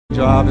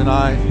Job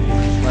tonight.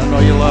 Let them know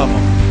you love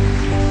them.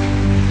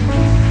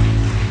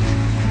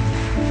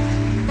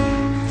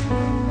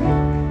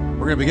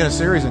 We're going to begin a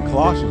series in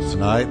Colossians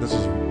tonight. This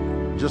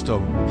is just a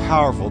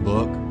powerful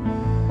book.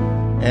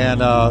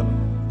 And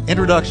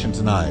introduction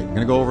tonight. I'm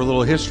going to go over a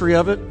little history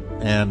of it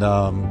and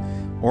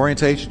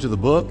orientation to the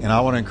book. And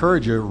I want to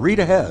encourage you, read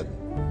ahead.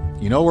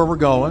 You know where we're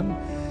going.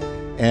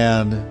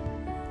 And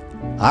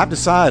I've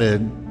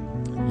decided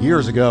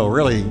years ago,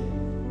 really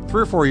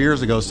 3 or 4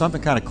 years ago,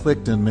 something kind of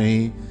clicked in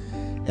me.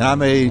 And I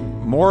made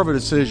more of a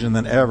decision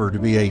than ever to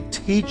be a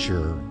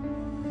teacher,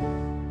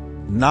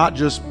 not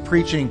just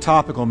preaching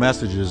topical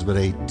messages, but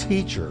a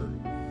teacher,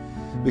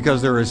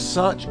 because there is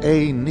such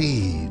a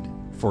need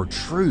for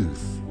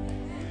truth.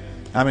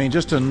 I mean,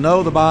 just to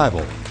know the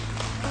Bible.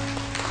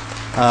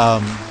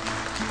 I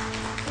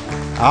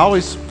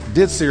always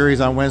did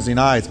series on Wednesday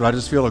nights, but I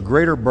just feel a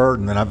greater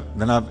burden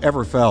than I've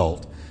ever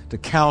felt to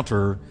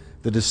counter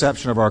the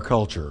deception of our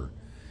culture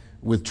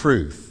with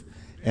truth.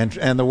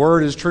 And the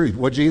word is truth.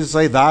 What Jesus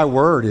say? Thy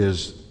word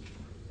is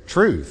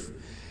truth.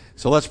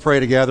 So let's pray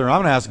together.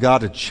 I'm going to ask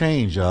God to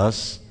change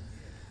us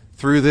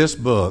through this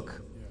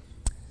book.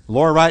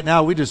 Lord, right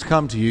now we just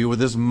come to you with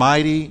this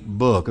mighty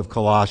book of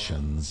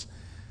Colossians,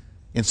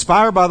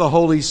 inspired by the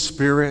Holy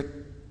Spirit,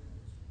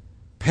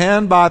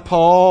 penned by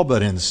Paul,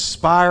 but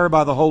inspired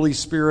by the Holy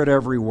Spirit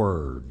every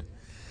word.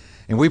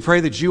 And we pray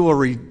that you will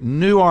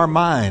renew our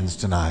minds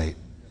tonight.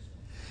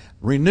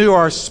 Renew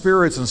our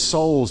spirits and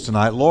souls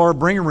tonight. Lord,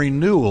 bring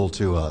renewal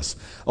to us.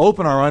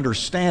 Open our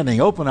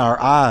understanding. Open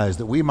our eyes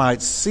that we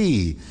might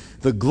see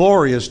the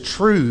glorious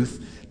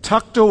truth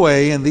tucked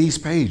away in these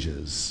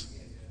pages.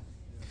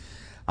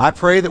 I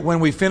pray that when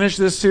we finish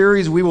this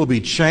series, we will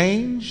be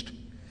changed,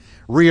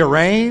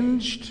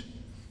 rearranged,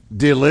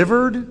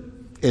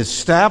 delivered,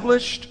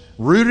 established,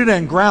 rooted,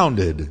 and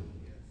grounded.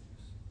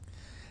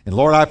 And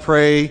Lord, I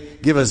pray,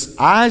 give us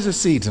eyes to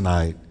see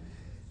tonight,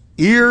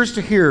 ears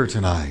to hear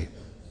tonight,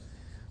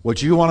 what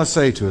you want to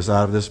say to us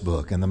out of this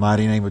book. In the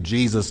mighty name of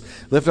Jesus,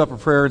 lift up a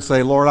prayer and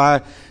say, Lord,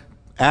 I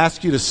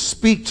ask you to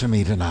speak to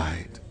me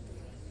tonight.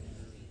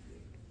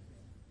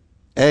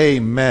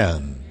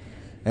 Amen.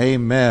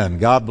 Amen.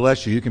 God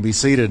bless you. You can be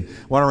seated.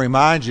 I want to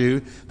remind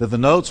you that the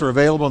notes are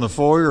available in the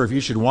foyer if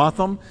you should want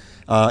them.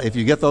 If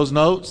you get those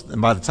notes,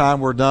 and by the time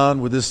we're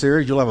done with this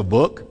series, you'll have a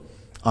book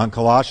on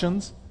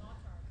Colossians.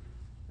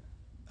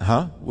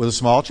 With a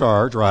small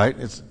charge, right?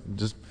 It's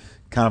just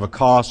kind of a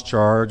cost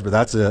charge, but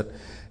that's it.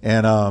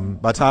 And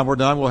by the time we're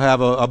done, we'll have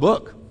a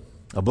book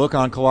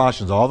on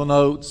Colossians, all the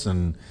notes.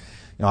 And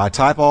I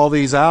type all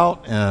these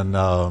out, and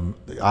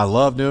I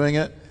love doing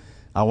it.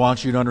 I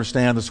want you to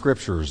understand the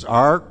Scriptures.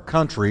 Our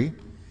country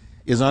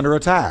is under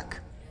attack.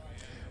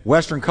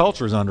 Western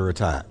culture is under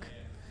attack.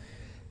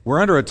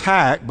 We're under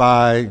attack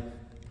by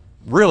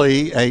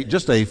really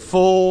just a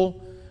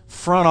full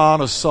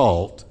front-on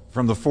assault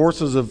from the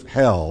forces of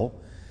hell.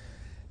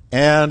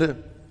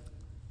 And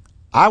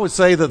I would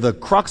say that the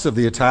crux of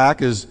the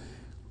attack is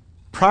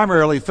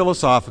primarily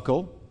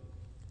philosophical,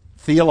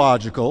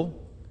 theological.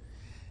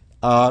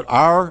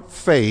 Our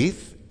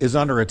faith is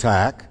under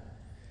attack.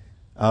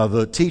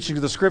 The teaching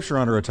of the Scripture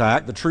under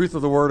attack. The truth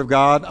of the Word of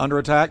God under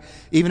attack.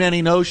 Even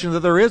any notion that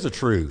there is a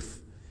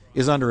truth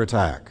is under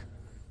attack.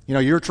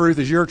 Your truth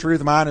is your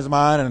truth, mine is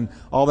mine, and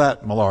all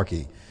that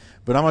malarkey.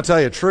 But I'm going to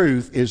tell you,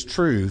 truth is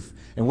truth,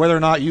 and whether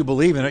or not you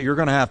believe in it, you're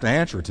going to have to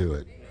answer to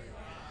it.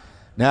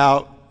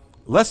 Now,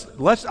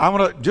 I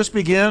want to just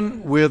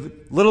begin with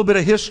a little bit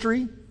of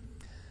history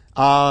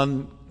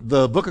on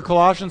the book of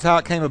Colossians, how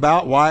it came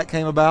about, why it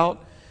came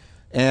about,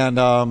 and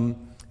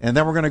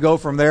then we're going to go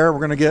from there. We're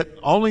going to get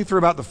only through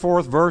about the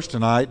 4th verse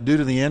tonight due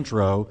to the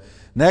intro.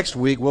 Next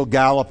week we'll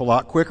gallop a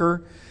lot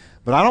quicker,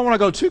 but I don't want to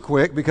go too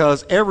quick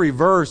because every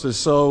verse is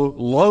so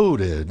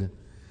loaded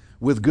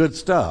with good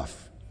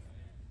stuff.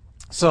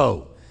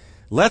 So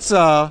let's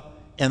and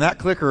that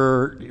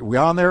clicker, are we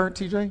on there,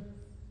 TJ?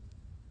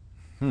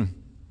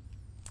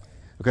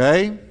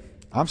 Okay,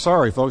 I'm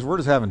sorry folks, we're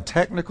just having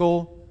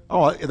technical.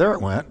 Oh, there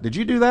it went. Did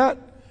you do that?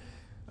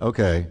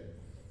 Okay.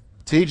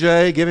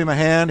 TJ, give him a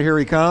hand. Here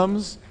he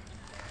comes.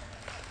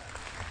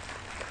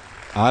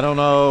 I don't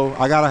know.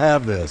 I got to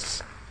have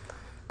this.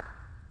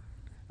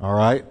 All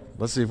right.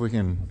 Let's see if we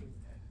can.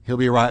 He'll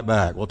be right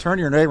back. Well, turn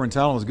to your neighbor and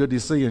tell him it's good to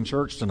see you in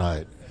church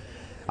tonight.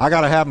 I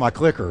got to have my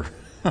clicker.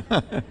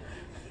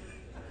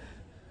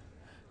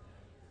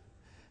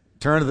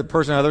 Turn to the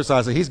person on the other side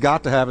and say, he's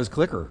got to have his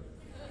clicker.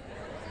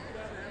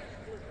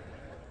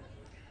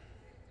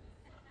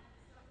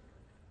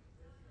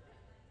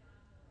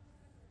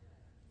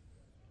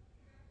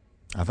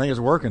 I think it's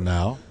working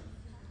now.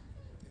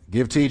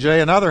 Give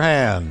TJ another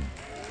hand.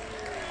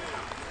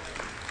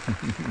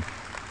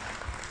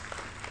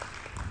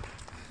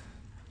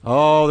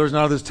 Oh, there's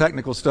none of this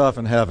technical stuff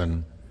in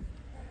heaven.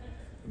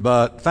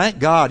 But thank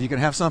God you can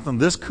have something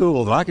this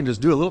cool that I can just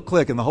do a little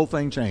click and the whole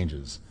thing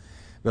changes.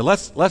 But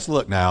let's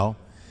look now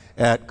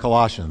at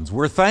Colossians.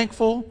 We're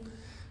thankful.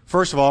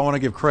 First of all, I want to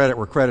give credit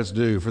where credit's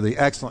due for the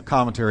excellent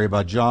commentary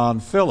by John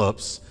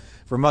Phillips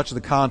for much of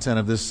the content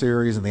of this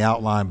series and the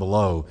outline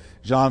below.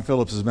 John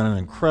Phillips has been an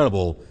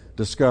incredible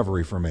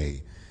discovery for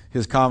me.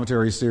 His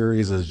commentary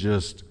series is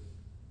just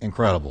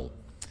incredible.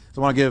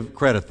 So I want to give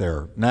credit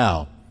there.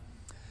 Now,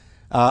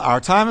 our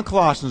time in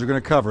Colossians we're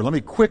going to cover. Let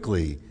me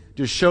quickly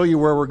just show you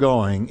where we're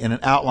going in an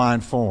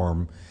outline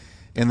form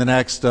in the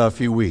next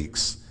few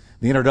weeks.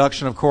 The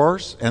introduction, of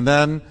course, and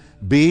then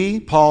B,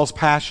 Paul's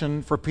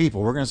passion for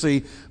people. We're going to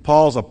see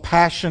Paul's a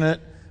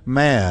passionate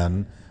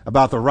man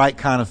about the right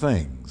kind of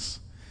things.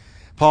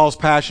 Paul's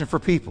passion for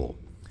people.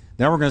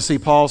 Then we're going to see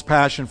Paul's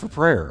passion for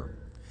prayer.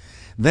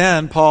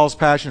 Then Paul's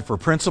passion for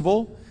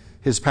principle,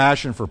 his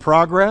passion for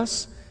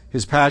progress,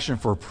 his passion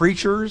for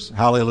preachers,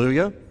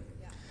 hallelujah,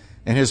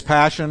 and his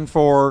passion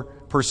for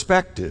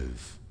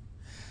perspective.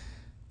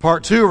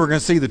 Part 2, we're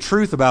going to see the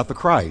truth about the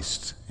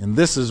Christ. And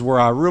this is where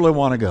I really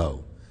want to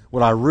go,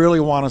 what I really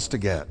want us to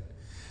get.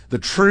 The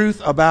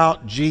truth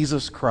about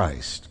Jesus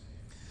Christ.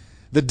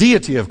 The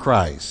deity of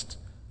Christ.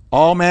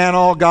 All man,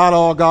 all God,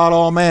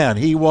 all man.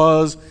 He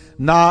was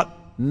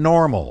not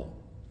normal.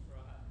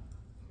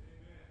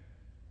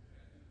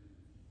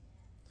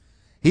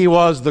 He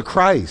was the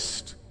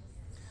Christ,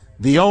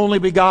 the only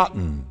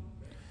begotten.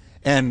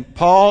 And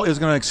Paul is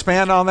going to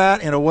expand on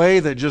that in a way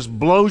that just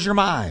blows your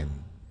mind.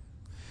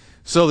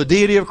 So the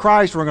deity of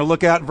Christ we're going to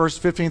look at in verses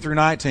 15 through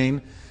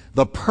 19.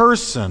 The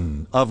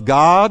person of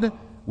God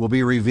will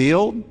be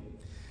revealed.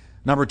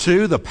 Number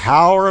 2, the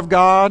power of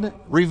God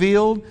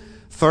revealed.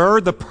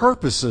 Third, the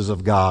purposes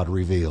of God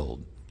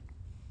revealed.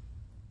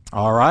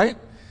 All right?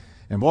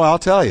 And boy, I'll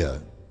tell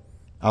you,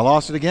 I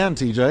lost it again,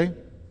 TJ.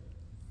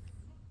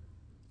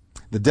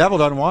 The devil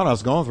doesn't want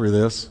us going through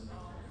this.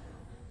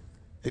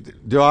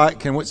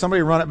 Can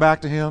somebody run it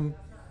back to him?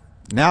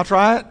 Now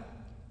try it?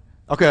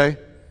 Okay.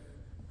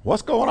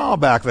 What's going on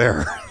back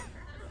there?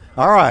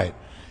 All right.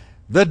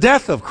 The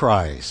death of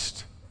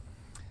Christ.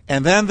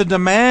 And then the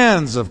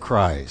demands of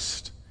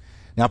Christ.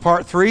 Now,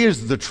 part 3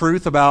 is the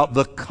truth about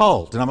the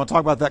cult. And I'm going to talk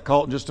about that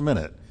cult in just a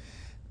minute.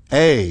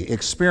 A,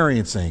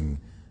 experiencing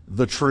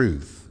the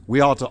truth.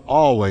 We ought to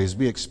always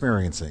be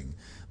experiencing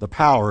the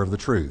power of the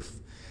truth.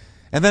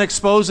 And then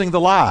exposing the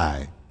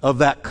lie of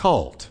that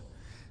cult.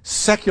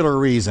 Secular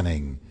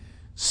reasoning.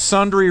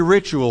 Sundry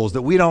rituals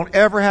that we don't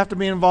ever have to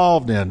be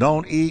involved in.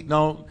 Don't eat,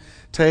 don't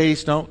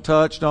taste, don't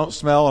touch, don't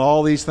smell, and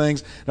all these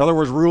things. In other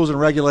words, rules and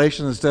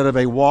regulations instead of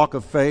a walk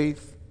of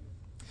faith.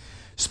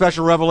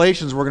 Special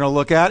revelations we're going to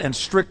look at, and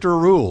stricter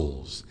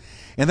rules.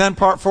 And then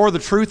part 4, the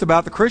truth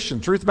about the Christian,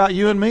 truth about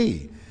you and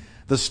me.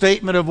 The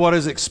statement of what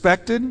is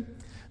expected,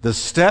 the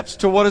steps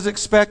to what is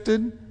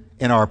expected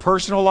in our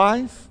personal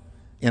life,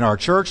 in our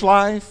church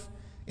life,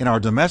 in our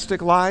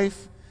domestic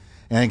life.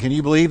 And can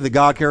you believe that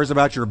God cares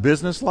about your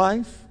business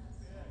life?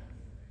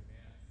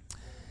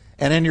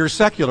 And in your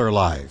secular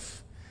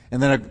life.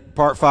 And then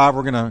part 5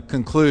 we're going to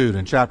conclude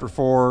in chapter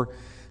 4,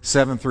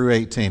 7 through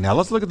 18. Now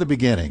let's look at the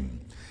beginning.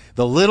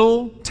 The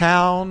little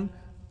town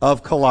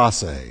of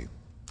Colossae.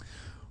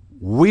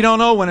 We don't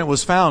know when it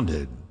was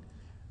founded.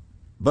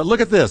 But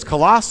look at this.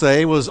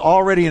 Colossae was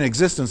already in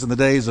existence in the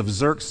days of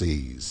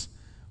Xerxes.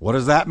 What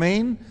does that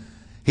mean?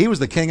 He was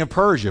the king of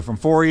Persia from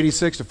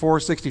 486 to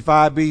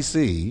 465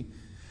 BC.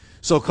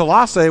 So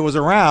Colossae was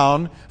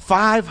around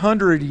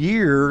 500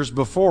 years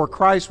before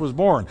Christ was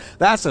born.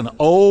 That's an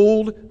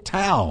old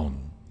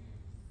town.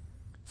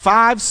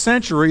 5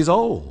 centuries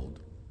old.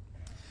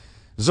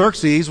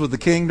 Xerxes was the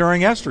king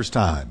during Esther's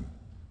time.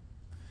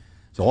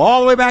 So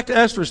all the way back to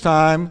Esther's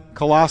time,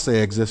 Colossae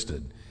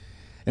existed.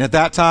 And at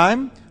that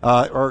time,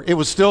 or it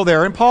was still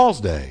there in Paul's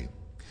day.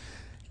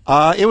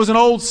 It was an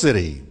old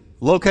city,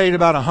 located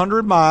about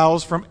 100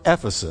 miles from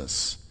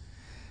Ephesus.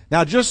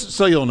 Now, just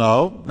so you'll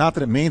know, not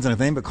that it means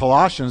anything, but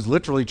Colossians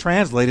literally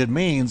translated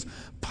means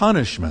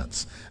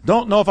punishments.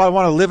 Don't know if I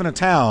want to live in a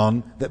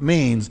town that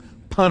means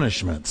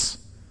punishments.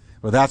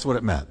 But that's what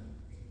it meant.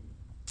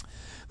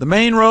 The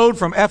main road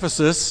from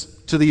Ephesus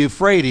to the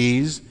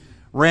Euphrates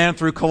ran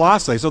through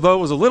Colossae. So though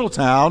it was a little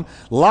town,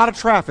 a lot of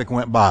traffic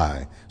went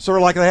by. Sort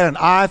of like they had an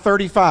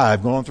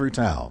I-35 going through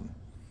town.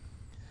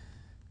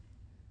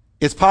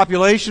 Its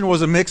population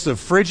was a mix of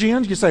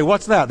Phrygians. You say,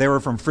 what's that? They were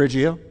from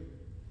Phrygia.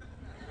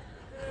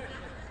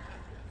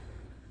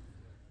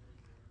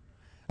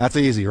 That's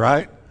easy,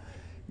 right?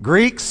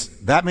 Greeks,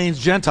 that means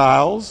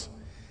Gentiles,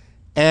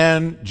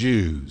 and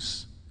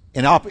Jews.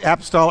 In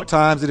apostolic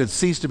times, it had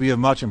ceased to be of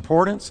much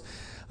importance,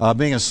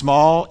 being a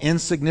small,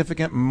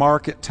 insignificant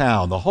market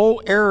town. The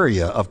whole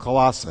area of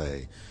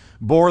Colossae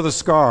bore the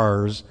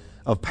scars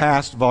of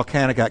past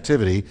volcanic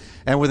activity.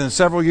 And within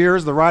several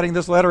years, the writing of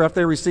this letter,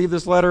 after they received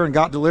this letter and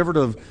got delivered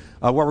of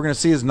what we're going to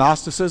see as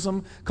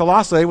Gnosticism,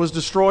 Colossae was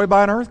destroyed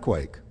by an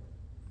earthquake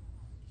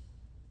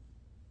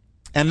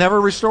and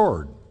never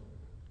restored.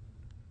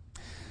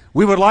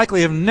 We would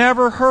likely have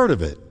never heard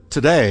of it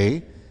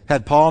today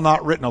had Paul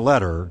not written a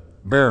letter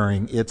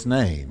bearing its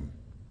name.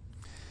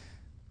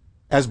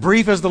 As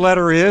brief as the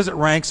letter is, it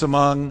ranks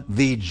among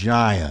the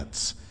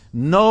giants.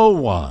 No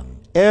one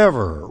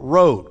ever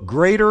wrote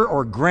greater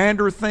or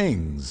grander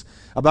things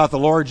about the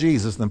Lord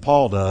Jesus than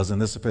Paul does in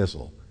this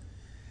epistle.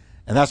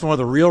 And that's one of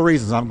the real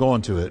reasons I'm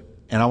going to it,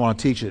 and I want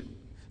to teach it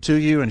to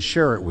you and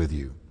share it with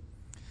you.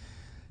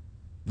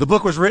 The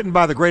book was written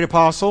by the great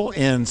apostle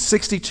in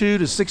 62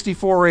 to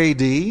 64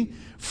 AD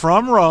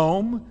from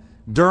Rome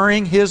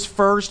during his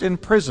first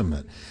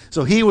imprisonment.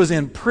 So he was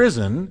in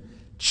prison,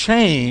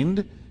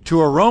 chained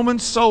to a Roman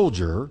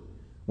soldier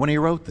when he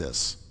wrote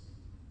this.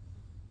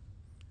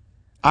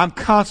 I'm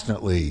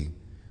constantly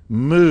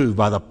moved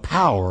by the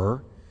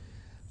power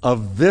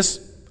of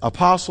this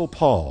apostle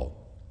Paul.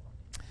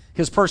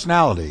 His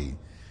personality,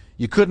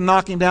 you couldn't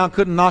knock him down,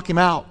 couldn't knock him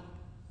out.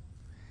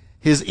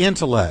 His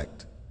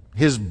intellect,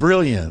 his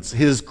brilliance,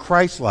 his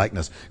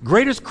Christ-likeness.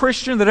 Greatest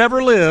Christian that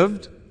ever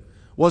lived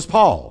was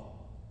Paul.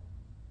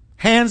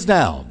 Hands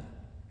down.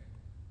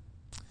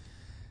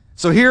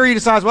 So here he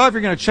decides, well, if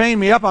you're going to chain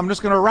me up, I'm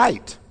just going to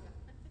write.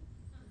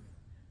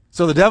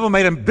 So the devil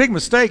made a big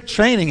mistake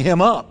chaining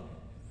him up.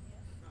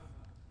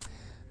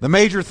 The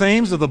major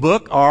themes of the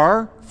book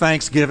are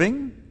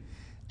thanksgiving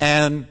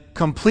and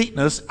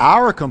completeness,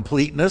 our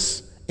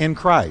completeness in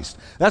Christ.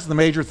 That's the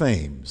major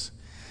themes.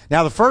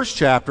 Now, the first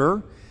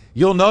chapter,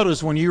 you'll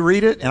notice when you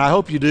read it, and I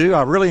hope you do,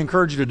 I really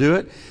encourage you to do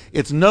it,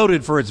 it's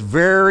noted for its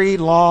very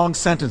long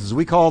sentences.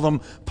 We call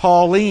them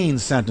Pauline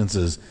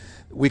sentences.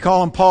 We call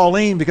them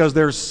Pauline because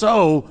they're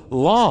so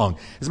long.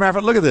 As a matter of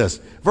fact, look at this.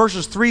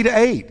 Verses 3 to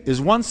 8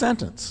 is one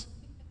sentence.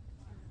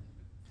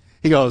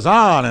 He goes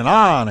on,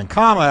 and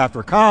comma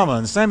after comma,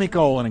 and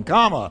semicolon, and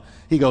comma.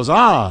 He goes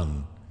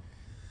on.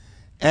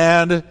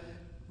 And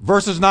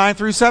verses 9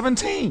 through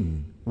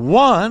 17,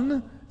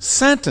 one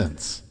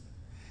sentence.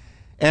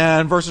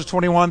 And verses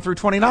 21 through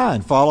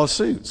 29 follow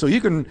suit. So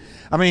you can,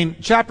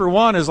 chapter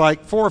 1 is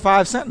like 4 or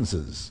 5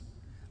 sentences.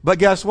 But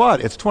guess what?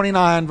 It's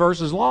 29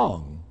 verses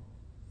long.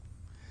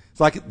 It's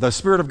like the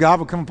Spirit of God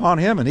would come upon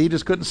him and he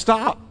just couldn't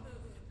stop.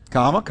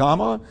 Comma,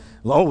 comma,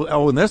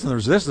 and this, and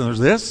there's this, and there's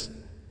this.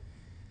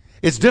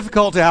 It's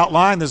difficult to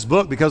outline this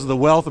book because of the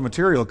wealth of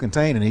material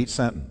contained in each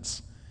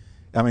sentence.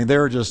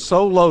 They're just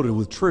so loaded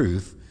with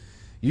truth.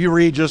 You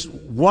read just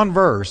one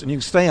verse and you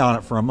can stay on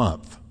it for a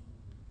month.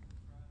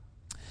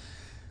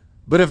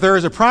 But if there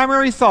is a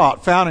primary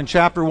thought found in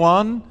chapter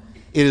 1,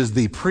 it is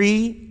the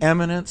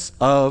preeminence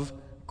of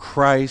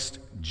Christ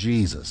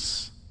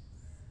Jesus.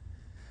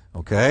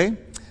 Okay?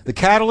 The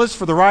catalyst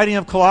for the writing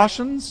of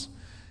Colossians,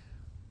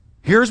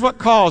 here's what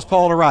caused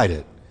Paul to write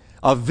it.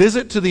 A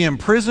visit to the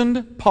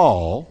imprisoned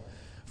Paul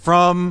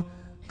from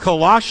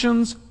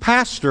Colossians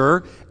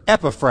pastor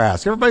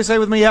Epaphras. Everybody say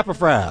with me,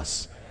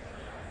 Epaphras.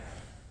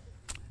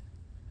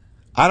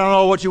 I don't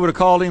know what you would have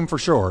called him for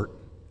short.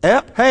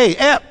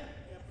 Epaphras.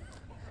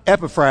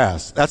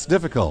 That's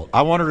difficult.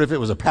 I wondered if it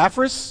was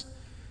Epaphras.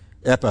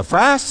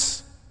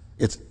 Epaphras.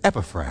 It's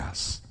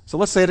Epaphras. So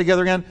let's say it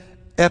together again.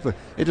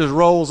 It just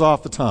rolls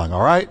off the tongue,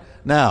 all right?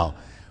 Now,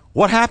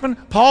 what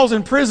happened? Paul's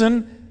in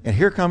prison, and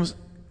here comes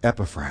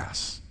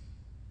Epaphras.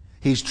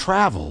 He's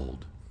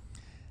traveled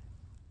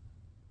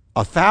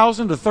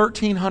 1,000 to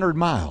 1,300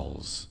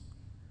 miles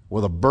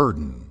with a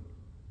burden.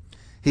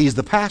 He's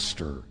the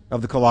pastor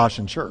of the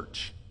Colossian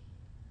church.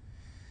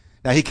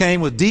 Now, he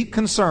came with deep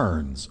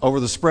concerns over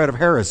the spread of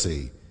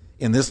heresy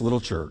in this little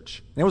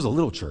church. And it was a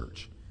little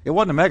church. It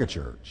wasn't a mega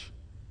church.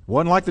 It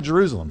wasn't like the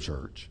Jerusalem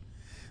church.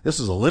 This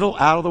is a little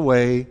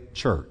out-of-the-way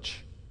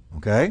church.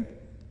 Okay?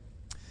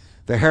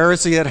 The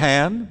heresy at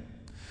hand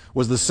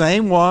was the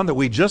same one that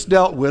we just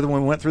dealt with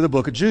when we went through the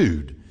book of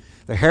Jude.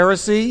 The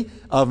heresy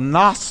of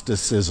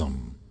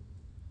Gnosticism.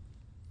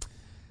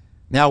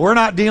 Now, we're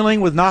not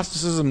dealing with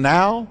Gnosticism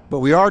now, but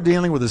we are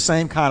dealing with the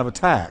same kind of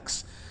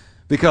attacks.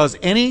 Because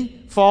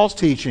any false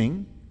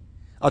teaching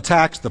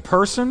attacks the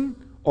person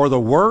or the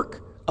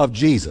work of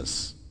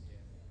Jesus.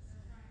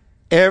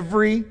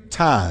 Every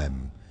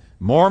time.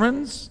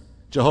 Mormons,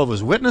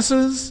 Jehovah's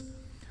Witnesses,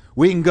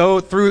 we can go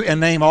through and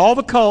name all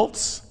the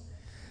cults.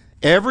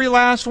 Every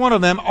last one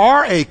of them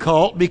are a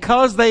cult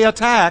because they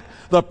attack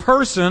the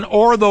person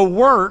or the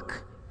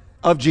work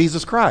of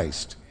Jesus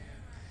Christ.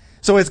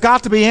 So it's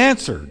got to be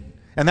answered.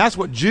 And that's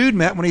what Jude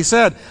meant when he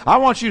said, I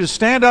want you to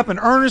stand up and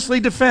earnestly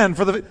defend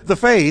for the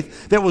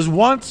faith that was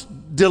once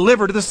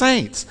delivered to the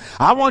saints.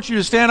 I want you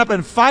to stand up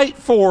and fight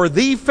for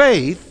the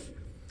faith.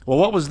 Well,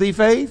 what was the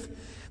faith?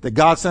 That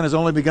God sent his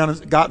only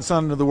begotten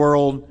Son into the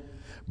world,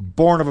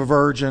 born of a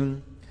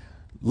virgin,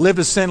 lived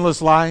a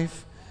sinless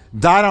life,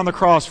 died on the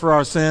cross for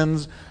our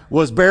sins,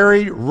 was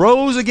buried,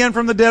 rose again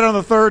from the dead on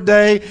the third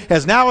day,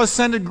 has now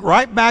ascended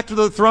right back to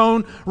the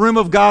throne room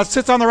of God,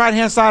 sits on the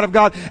right-hand side of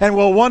God, and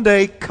will one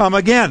day come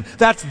again.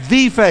 That's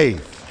the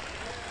faith.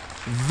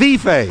 The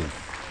faith.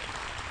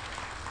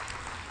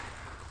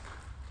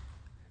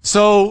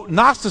 So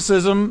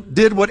Gnosticism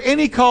did what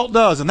any cult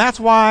does, and that's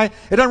why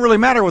it doesn't really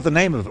matter what the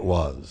name of it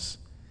was.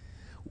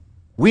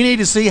 We need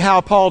to see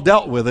how Paul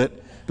dealt with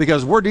it,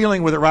 because we're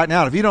dealing with it right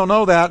now. And if you don't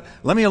know that,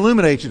 let me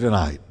illuminate you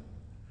tonight.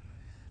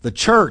 The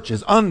church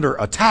is under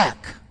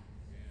attack.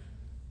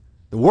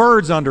 The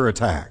Word's under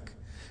attack.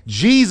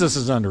 Jesus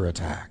is under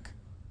attack.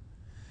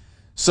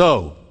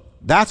 So,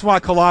 that's why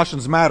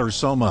Colossians matters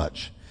so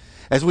much.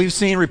 As we've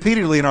seen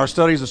repeatedly in our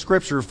studies of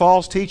Scripture,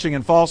 false teaching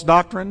and false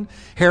doctrine,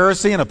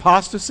 heresy and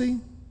apostasy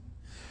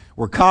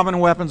were common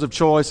weapons of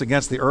choice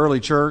against the early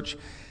church,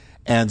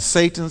 and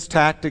Satan's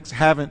tactics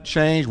haven't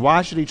changed.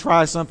 Why should he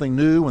try something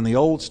new when the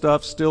old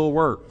stuff still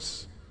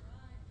works?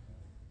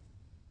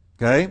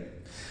 Okay?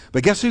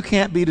 But guess who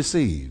can't be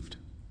deceived?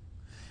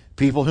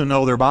 People who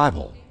know their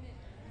Bible.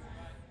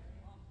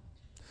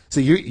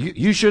 See,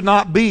 you should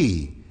not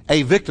be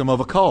a victim of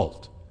a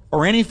cult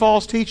or any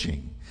false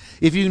teaching.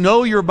 If you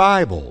know your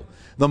Bible,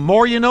 the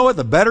more you know it,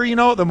 the better you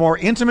know it, the more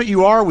intimate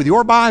you are with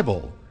your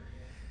Bible,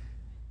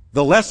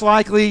 the less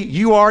likely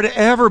you are to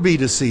ever be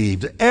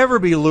deceived, to ever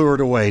be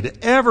lured away, to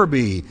ever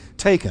be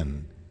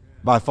taken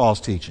by false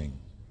teaching.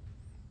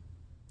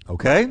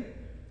 Okay?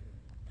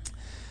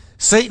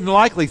 Satan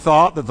likely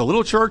thought that the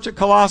little church at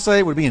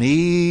Colossae would be an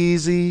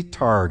easy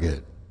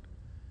target.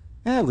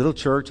 Little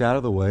church out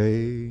of the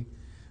way.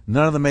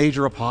 None of the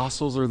major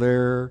apostles are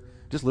there.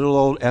 Just little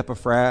old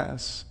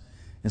Epaphras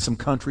and some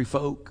country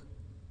folk.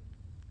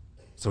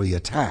 So he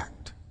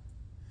attacked.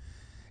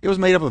 It was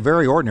made up of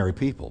very ordinary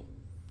people.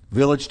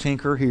 Village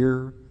tinker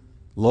here,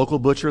 local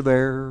butcher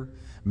there,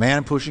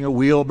 man pushing a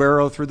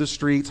wheelbarrow through the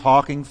streets,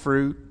 hawking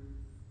fruit.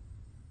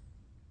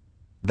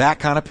 That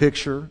kind of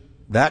picture,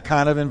 that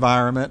kind of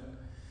environment.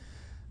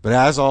 But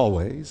as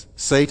always,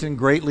 Satan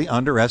greatly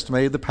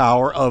underestimated the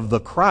power of the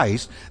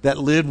Christ that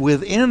lived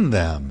within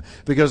them,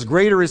 because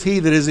greater is he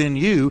that is in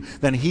you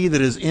than he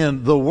that is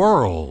in the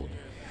world.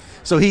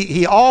 So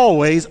he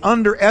always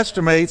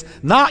underestimates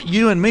not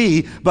you and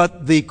me,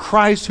 but the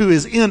Christ who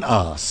is in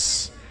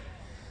us.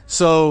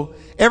 So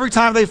every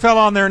time they fell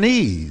on their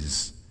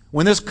knees,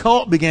 when this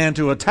cult began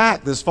to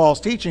attack, this false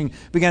teaching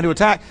began to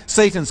attack,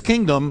 Satan's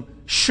kingdom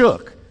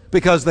shook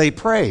because they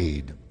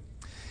prayed.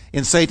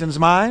 In Satan's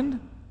mind,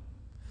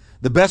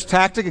 the best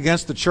tactic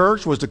against the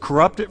church was to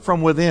corrupt it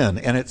from within,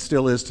 and it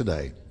still is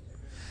today.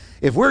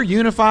 If we're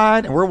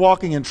unified and we're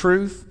walking in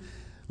truth,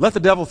 let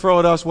the devil throw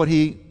at us what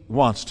he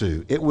wants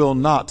to. It will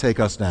not take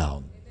us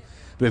down.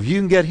 But if you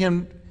can get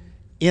him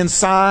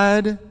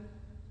inside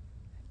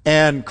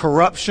and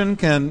corruption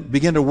can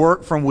begin to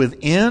work from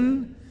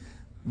within,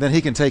 then he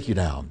can take you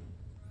down.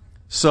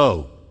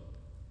 So,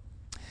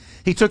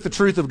 he took the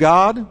truth of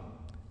God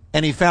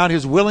and he found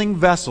his willing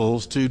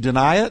vessels to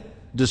deny it,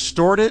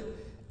 distort it,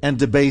 and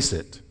debase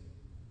it.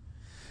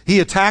 He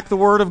attacked the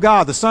Word of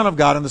God, the Son of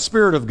God, and the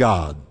Spirit of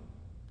God.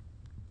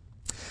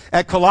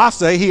 At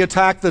Colossae, he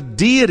attacked the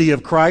deity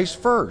of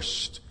Christ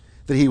first,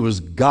 that he was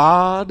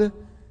God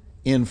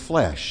in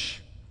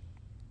flesh.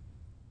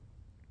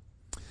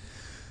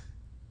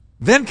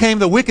 Then came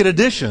the wicked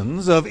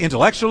additions of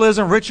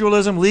intellectualism,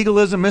 ritualism,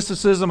 legalism,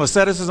 mysticism,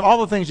 asceticism, all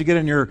the things you get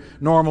in your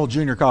normal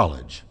junior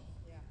college.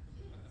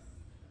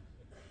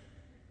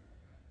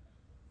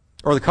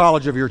 Or the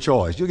college of your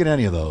choice. You get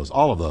any of those,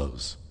 all of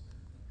those.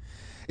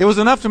 It was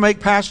enough to make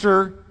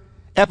Pastor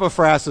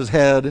Epaphras'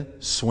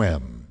 head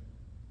swim.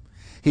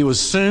 He was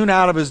soon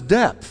out of his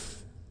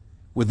depth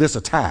with this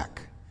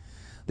attack.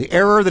 The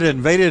error that had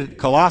invaded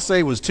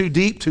Colossae was too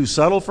deep, too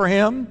subtle for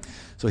him,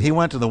 so he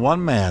went to the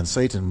one man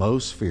Satan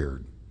most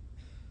feared,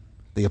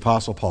 the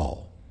Apostle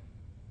Paul.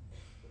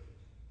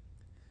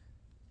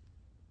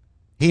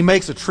 He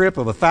makes a trip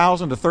of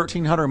 1,000 to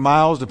 1,300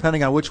 miles,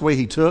 depending on which way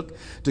he took,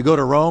 to go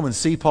to Rome and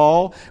see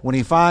Paul. When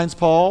he finds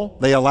Paul,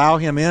 they allow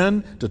him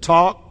in to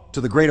talk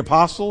to the great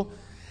apostle,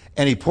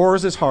 and he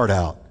pours his heart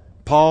out.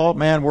 Paul,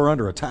 man, we're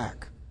under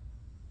attack.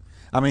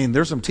 I mean,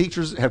 there's some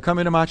teachers that have come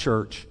into my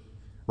church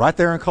right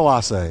there in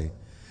Colossae,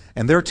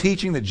 and they're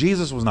teaching that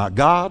Jesus was not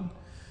God.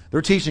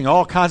 They're teaching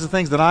all kinds of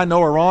things that I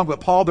know are wrong, but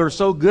Paul, they're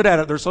so good at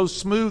it. They're so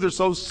smooth. They're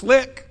so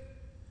slick.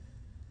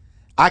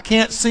 I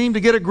can't seem to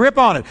get a grip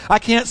on it. I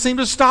can't seem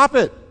to stop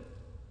it.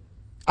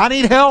 I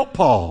need help,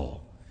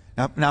 Paul.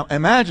 Now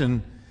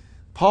imagine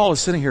Paul is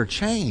sitting here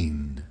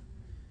chained,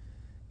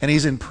 and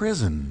he's in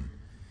prison.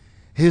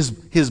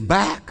 His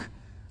back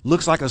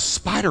looks like a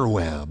spider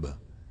web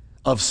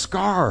of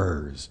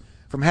scars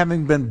from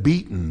having been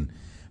beaten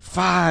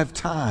 5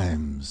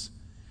 times,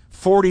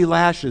 40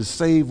 lashes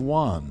save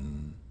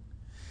one.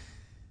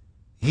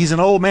 He's an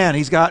old man.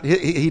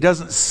 He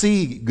doesn't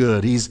see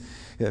good.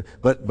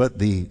 But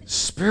the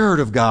Spirit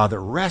of God that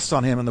rests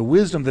on him and the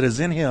wisdom that is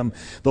in him,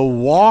 the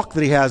walk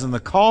that he has and the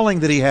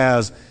calling that he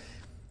has,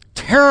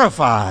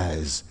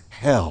 terrifies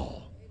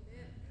hell.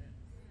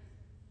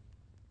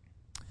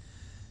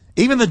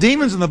 Even the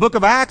demons in the book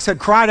of Acts had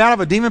cried out of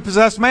a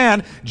demon-possessed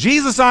man,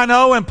 Jesus I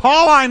know and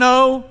Paul I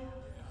know.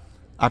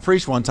 I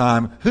preached one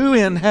time, who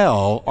in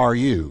hell are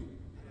you?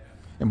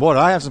 And boy,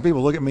 I have some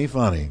people look at me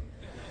funny.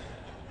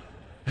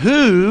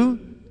 Who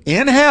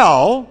in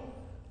hell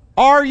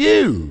are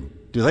you?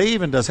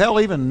 Does hell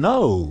even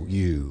know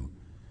you?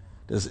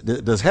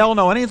 Does hell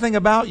know anything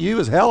about you?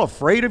 Is hell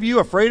afraid of you,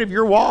 afraid of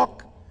your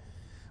walk?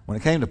 When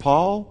it came to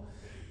Paul,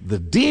 the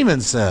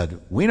demon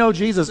said, we know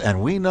Jesus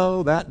and we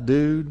know that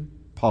dude,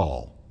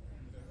 Paul.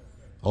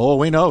 Oh,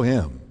 we know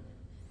him.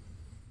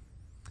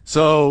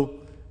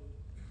 So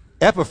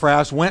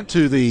Epaphras went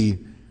to the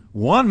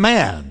one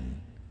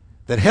man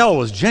that hell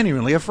was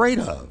genuinely afraid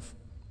of.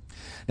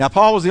 Now,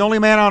 Paul was the only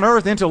man on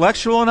earth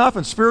intellectual enough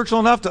and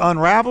spiritual enough to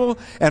unravel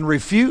and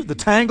refute the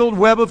tangled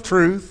web of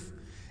truth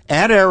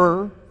and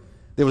error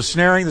that was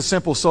snaring the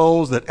simple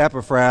souls that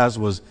Epaphras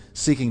was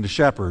seeking to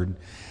shepherd.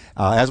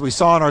 As we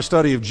saw in our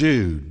study of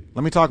Jude,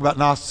 let me talk about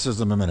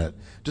Gnosticism a minute,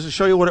 just to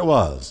show you what it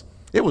was.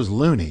 It was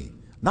loony.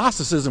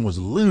 Gnosticism was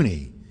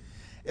loony.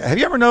 Have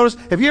you ever noticed,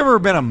 have you ever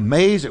been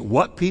amazed at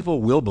what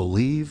people will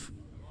believe?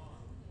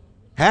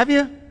 Have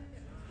you?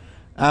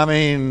 I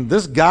mean,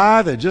 this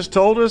guy that just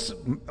told us,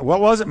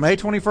 what was it, May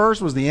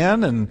 21st was the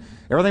end and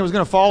everything was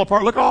going to fall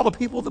apart. Look at all the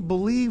people that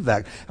believe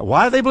that.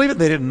 Why did they believe it?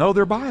 They didn't know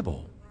their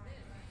Bible.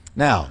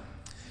 Now,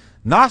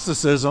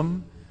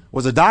 Gnosticism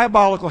was a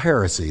diabolical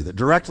heresy that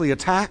directly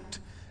attacked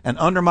and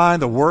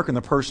undermined the work and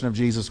the person of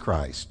Jesus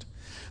Christ.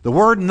 The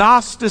word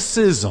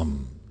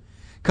Gnosticism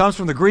comes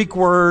from the Greek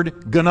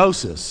word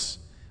gnosis,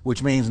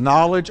 which means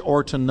knowledge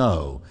or to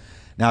know.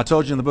 Now, I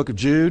told you in the book of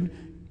Jude,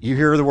 you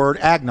hear the word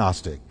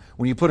agnostic.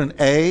 When you put an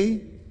A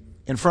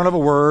in front of a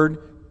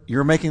word,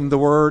 you're making the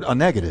word a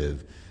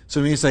negative. So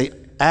when you say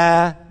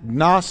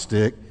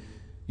agnostic,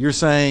 you're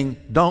saying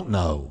don't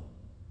know.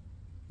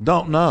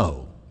 Don't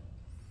know.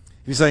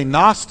 If you say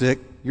Gnostic,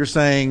 you're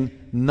saying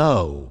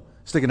no.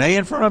 Stick an A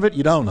in front of it,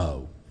 you don't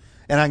know.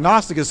 And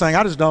agnostic is saying,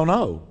 I just don't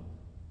know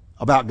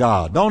about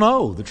God. Don't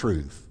know the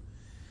truth.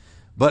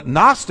 But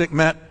Gnostic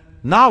meant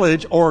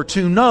knowledge or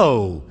to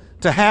know,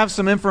 to have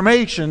some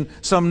information,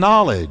 some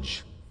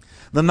knowledge.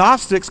 The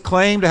Gnostics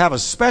claimed to have a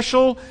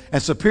special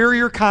and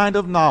superior kind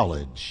of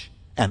knowledge,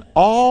 and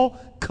all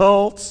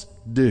cults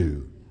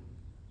do.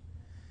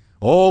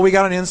 Oh, we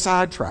got an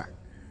inside track.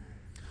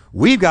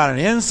 We've got an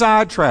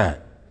inside track.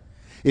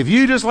 If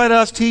you just let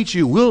us teach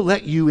you, we'll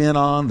let you in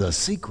on the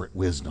secret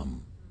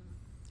wisdom.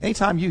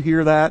 Anytime you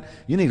hear that,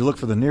 you need to look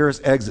for the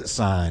nearest exit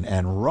sign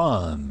and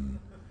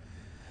run.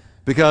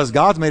 Because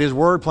God's made His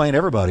Word plain to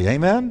everybody.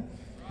 Amen?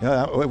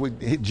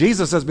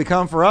 Jesus has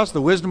become for us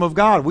the wisdom of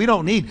God. We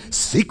don't need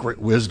secret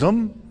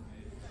wisdom.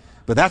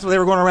 But that's what they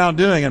were going around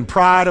doing. And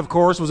pride, of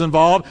course, was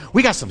involved.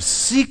 We got some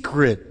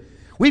secret.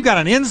 We've got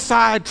an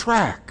inside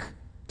track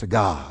to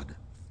God.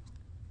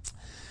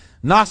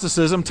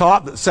 Gnosticism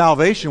taught that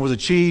salvation was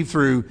achieved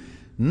through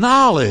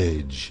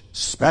knowledge,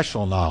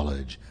 special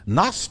knowledge,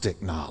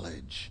 Gnostic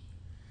knowledge,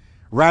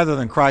 rather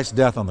than Christ's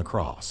death on the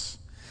cross.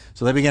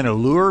 So they began to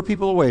lure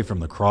people away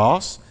from the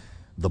cross,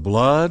 the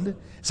blood.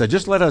 Said,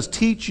 just let us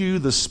teach you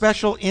the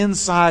special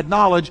inside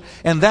knowledge,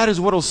 and that is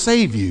what will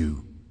save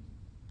you.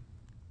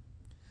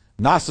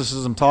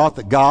 Gnosticism taught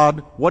that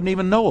God wasn't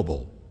even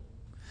knowable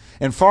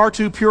and far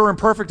too pure and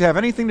perfect to have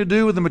anything to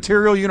do with the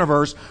material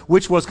universe,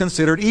 which was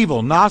considered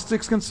evil.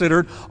 Gnostics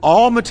considered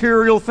all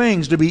material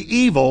things to be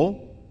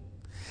evil,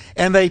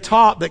 and they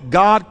taught that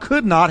God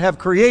could not have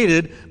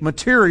created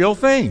material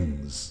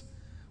things.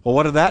 Well,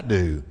 what did that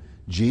do?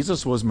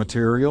 Jesus was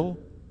material.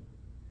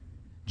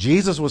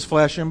 Jesus was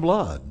flesh and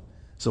blood.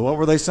 So what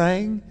were they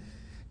saying?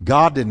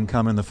 God didn't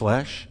come in the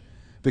flesh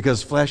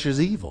because flesh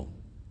is evil.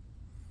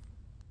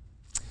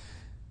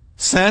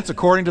 Since,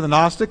 according to the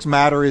Gnostics,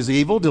 matter is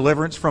evil,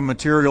 deliverance from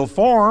material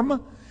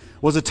form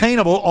was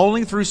attainable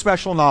only through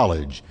special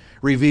knowledge,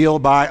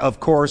 revealed by, of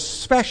course,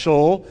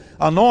 special,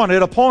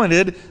 anointed,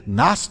 appointed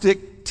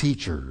Gnostic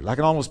teachers. I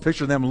can almost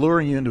picture them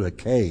luring you into a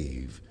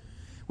cave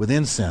with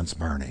incense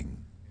burning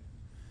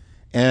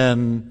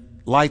and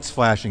lights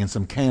flashing and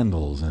some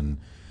candles and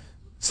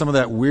some of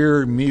that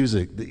weird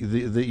music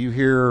that you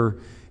hear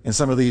in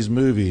some of these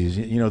movies,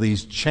 you know,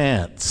 these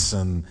chants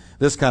and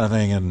this kind of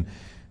thing, and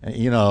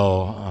you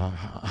know,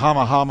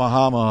 hama, hama,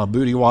 hama,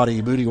 booty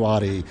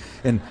waddy,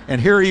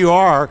 and here you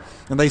are,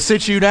 and they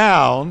sit you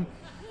down,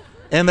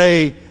 and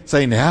they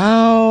say,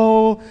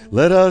 now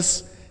let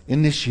us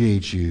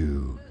initiate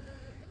you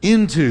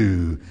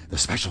into the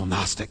special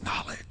Gnostic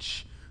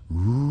knowledge.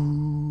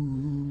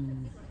 Ooh.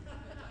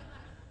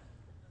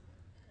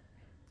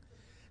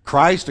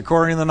 Christ,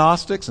 according to the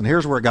Gnostics, and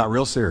here's where it got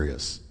real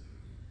serious.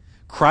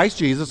 Christ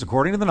Jesus,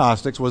 according to the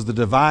Gnostics, was the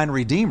divine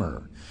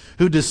Redeemer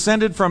who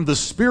descended from the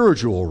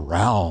spiritual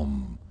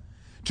realm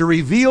to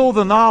reveal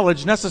the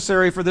knowledge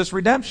necessary for this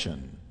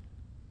redemption.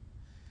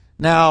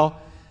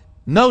 Now,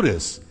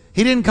 notice,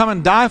 He didn't come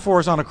and die for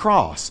us on a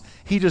cross.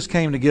 He just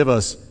came to give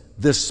us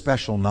this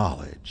special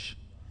knowledge.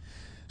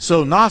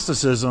 So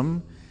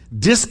Gnosticism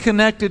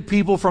disconnected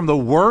people from the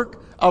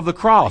work of the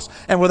cross.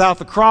 And without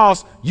the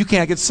cross, you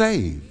can't get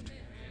saved.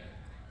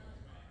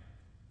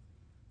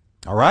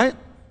 All right?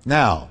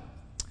 Now,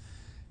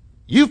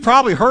 you've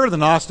probably heard of the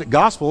Gnostic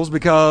Gospels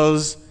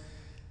because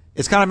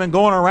it's kind of been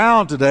going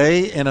around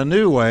today in a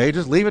new way.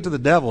 Just leave it to the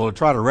devil to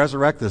try to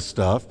resurrect this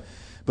stuff.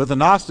 But the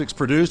Gnostics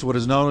produced what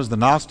is known as the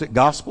Gnostic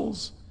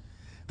Gospels.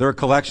 They're a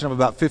collection of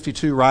about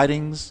 52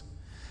 writings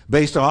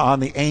based on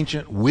the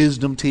ancient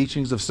wisdom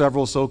teachings of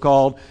several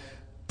so-called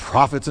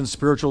prophets and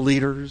spiritual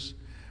leaders,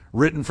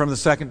 written from the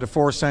 2nd to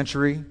 4th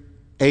century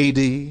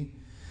A.D.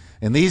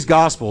 And these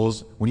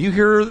Gospels, when you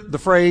hear the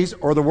phrase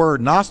or the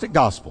word Gnostic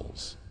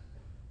Gospels,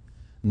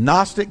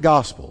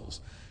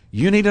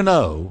 you need to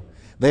know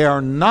they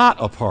are not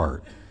a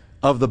part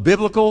of the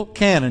biblical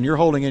canon you're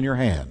holding in your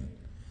hand.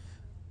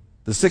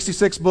 the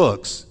 66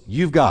 books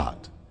you've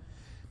got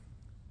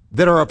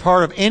that are a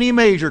part of any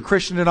major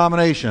Christian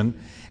denomination,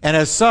 and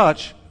as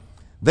such,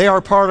 they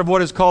are part of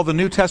what is called the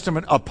New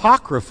Testament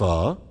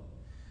Apocrypha.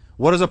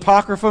 What does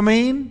Apocrypha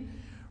mean?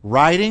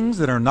 Writings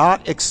that are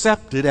not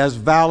accepted as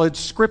valid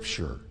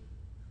Scripture.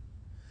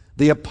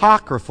 The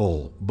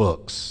apocryphal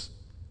books.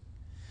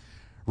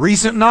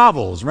 Recent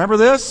novels, remember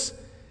this?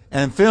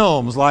 And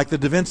films like The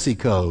Da Vinci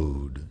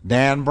Code,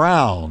 Dan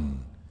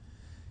Brown,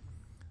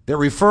 that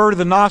refer to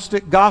the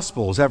Gnostic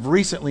Gospels have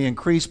recently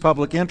increased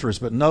public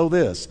interest. But know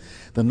this,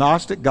 the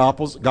Gnostic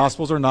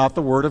Gospels are not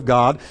the Word of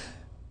God.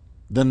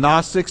 The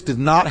Gnostics did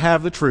not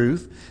have the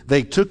truth.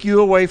 They took you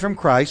away from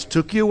Christ,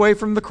 took you away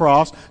from the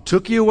cross,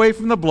 took you away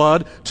from the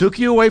blood, took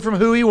you away from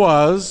who He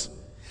was.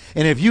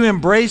 And if you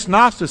embraced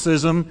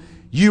Gnosticism,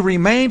 you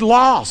remained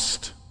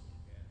lost.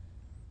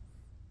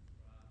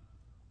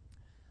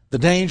 The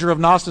danger of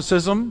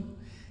Gnosticism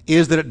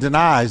is that it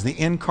denies the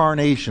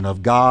incarnation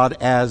of God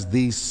as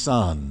the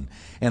Son.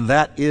 And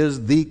that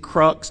is the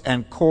crux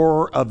and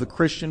core of the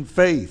Christian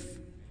faith.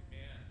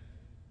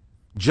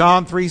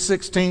 John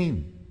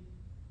 3:16.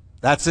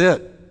 That's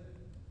it.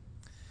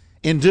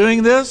 In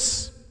doing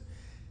this,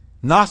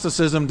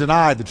 Gnosticism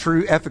denied the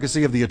true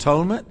efficacy of the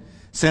atonement,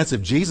 since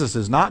if Jesus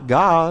is not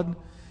God,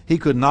 He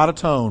could not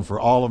atone for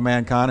all of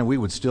mankind, and we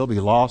would still be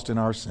lost in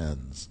our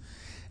sins.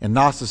 And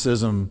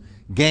Gnosticism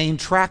gained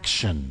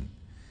traction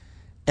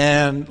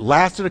and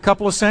lasted a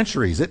couple of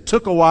centuries. It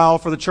took a while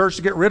for the church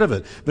to get rid of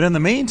it. But in the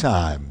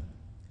meantime,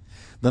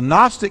 the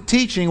Gnostic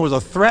teaching was a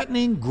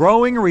threatening,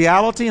 growing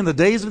reality in the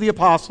days of the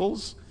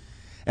apostles,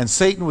 and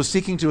Satan was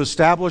seeking to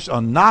establish a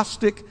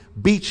Gnostic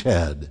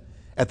beachhead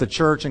at the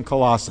church in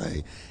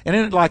Colossae. And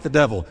in it, like the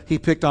devil, he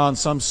picked on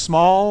some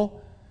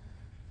small,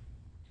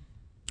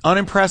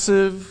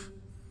 unimpressive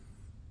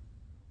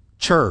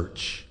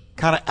church,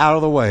 kind of out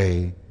of the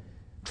way,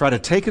 try to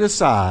take it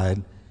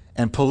aside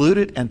and pollute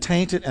it and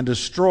taint it and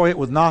destroy it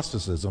with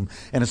Gnosticism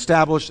and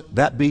establish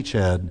that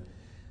beachhead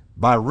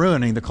by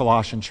ruining the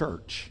Colossian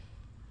church.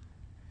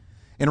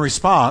 In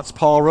response,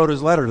 Paul wrote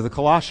his letter to the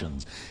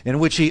Colossians, in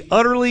which he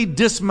utterly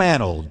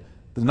dismantled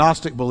the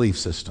Gnostic belief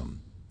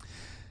system.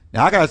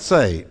 Now, I got to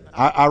say,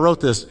 I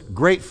wrote this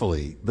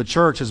gratefully. The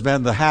church has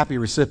been the happy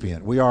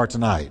recipient, we are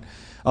tonight,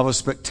 of a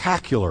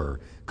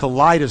spectacular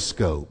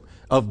kaleidoscope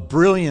of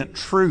brilliant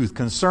truth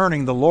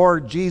concerning the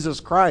Lord Jesus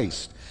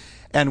Christ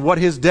and what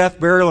His death,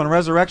 burial, and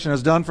resurrection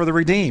has done for the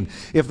redeemed.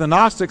 If the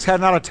Gnostics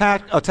had not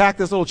attacked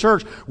this little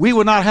church, we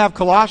would not have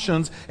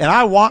Colossians, and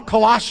I want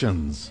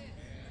Colossians.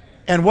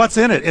 And what's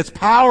in it? It's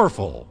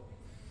powerful.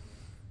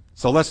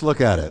 So let's look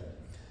at it.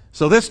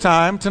 So this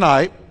time,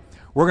 tonight,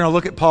 we're going to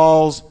look at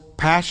Paul's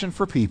passion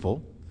for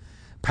people,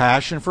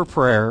 passion for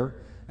prayer,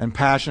 and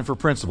passion for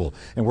principle.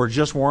 And we're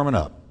just warming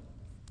up.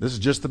 This is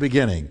just the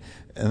beginning.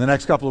 In the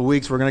next couple of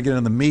weeks, we're going to get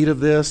in the meat of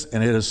this,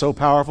 and it is so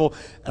powerful.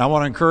 And I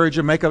want to encourage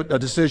you to make a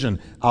decision.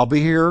 I'll be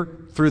here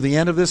through the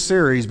end of this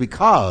series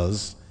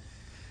because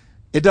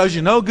it does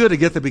you no good to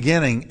get the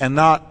beginning and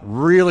not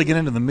really get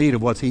into the meat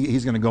of what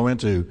he's going to go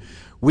into.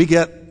 We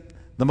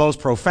get the most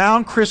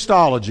profound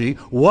Christology.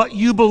 What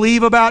you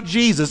believe about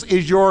Jesus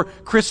is your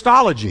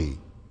Christology.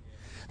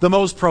 The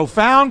most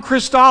profound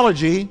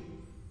Christology,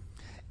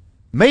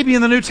 maybe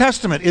in the New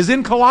Testament, is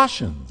in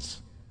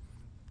Colossians.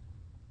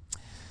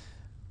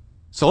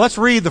 So let's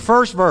read the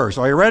first verse.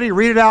 Are you ready?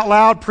 Read it out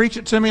loud. Preach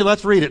it to me.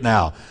 Let's read it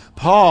now.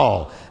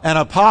 Paul, an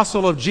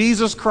apostle of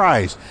Jesus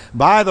Christ,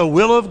 by the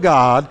will of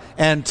God,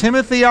 and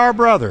Timothy our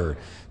brother,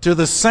 to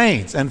the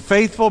saints and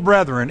faithful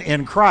brethren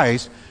in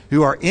Christ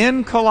who are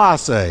in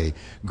Colossae,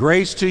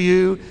 grace to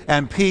you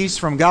and peace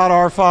from God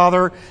our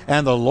Father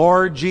and the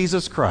Lord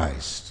Jesus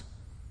Christ.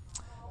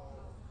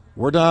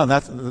 We're done.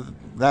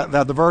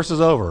 That the verse is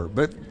over.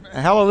 But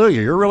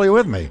hallelujah, you're really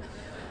with me.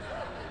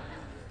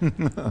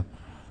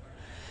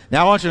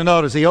 Now I want you to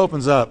notice he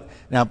opens up.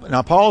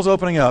 Now Paul's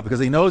opening up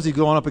because he knows he's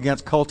going up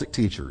against cultic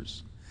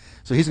teachers.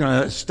 So he's going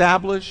to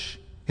establish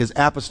his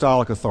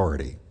apostolic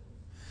authority.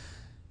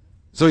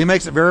 So he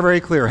makes it very,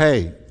 very clear,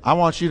 hey, I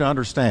want you to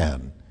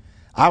understand,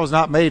 I was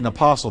not made an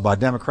apostle by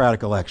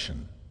democratic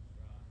election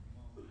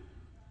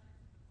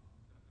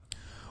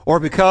or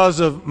because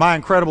of my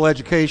incredible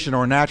education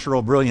or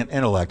natural brilliant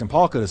intellect. And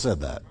Paul could have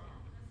said that.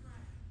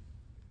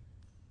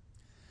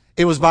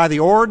 It was by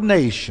the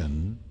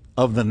ordination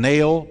of the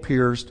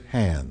nail-pierced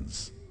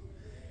hands.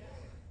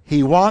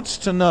 He wants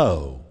to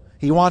know,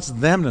 he wants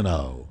them to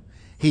know,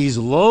 he's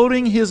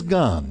loading his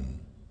gun.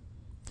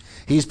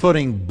 He's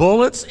putting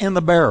bullets in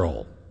the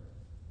barrel.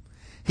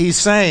 He's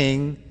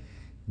saying,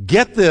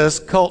 get this,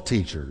 cult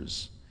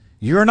teachers.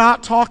 You're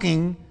not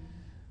talking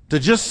to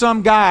just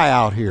some guy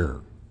out here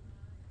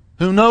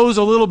who knows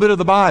a little bit of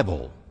the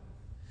Bible.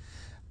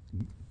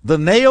 The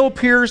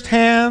nail-pierced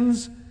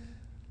hands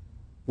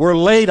were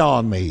laid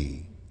on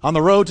me on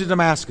the road to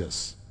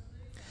Damascus.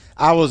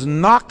 I was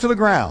knocked to the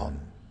ground.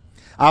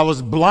 I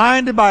was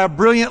blinded by a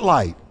brilliant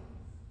light.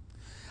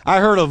 I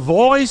heard a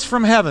voice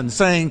from heaven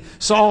saying,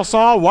 Saul,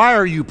 Saul, why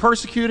are you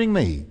persecuting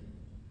me?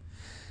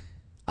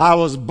 I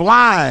was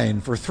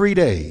blind for 3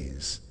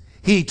 days.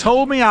 He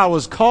told me I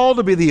was called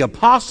to be the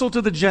apostle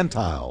to the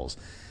Gentiles.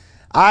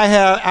 I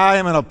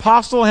am an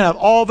apostle and have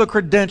all the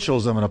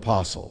credentials of an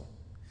apostle.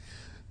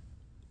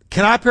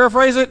 Can I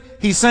paraphrase it?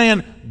 He's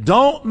saying,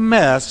 don't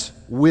mess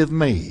with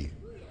me.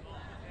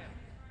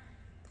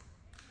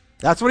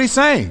 That's what he's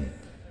saying.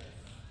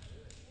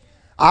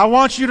 I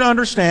want you to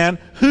understand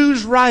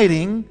who's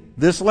writing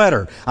this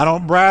letter. I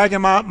don't brag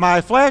in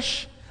my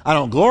flesh. I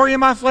don't glory in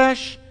my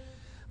flesh.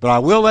 But I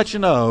will let you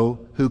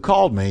know who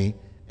called me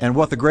and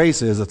what the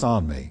grace is that's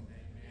on me.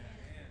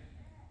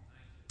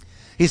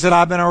 He said,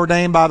 I've been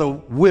ordained by the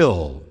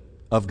will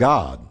of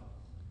God.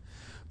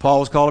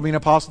 Paul was called to be an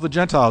apostle to the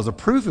Gentiles. The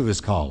proof of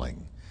his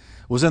calling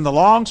was in the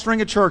long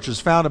string of churches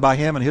founded by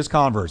him and his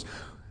converts.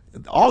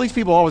 All these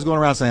people always going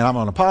around saying, I'm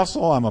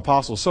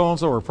apostle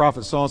so-and-so, or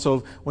prophet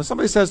so-and-so. When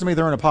somebody says to me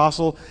they're an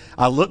apostle,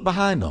 I look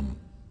behind them.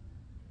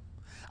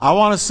 I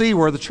want to see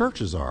where the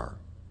churches are.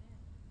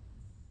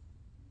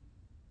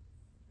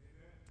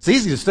 It's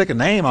easy to stick a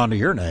name onto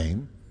your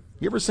name.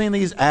 You ever seen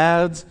these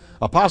ads?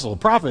 Apostle,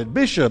 prophet,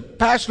 bishop,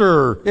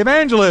 pastor,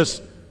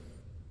 evangelist,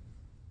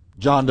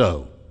 John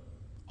Doe.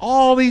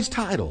 All these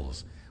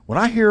titles. When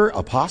I hear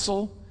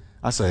apostle,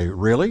 I say,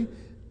 really?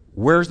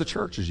 Where's the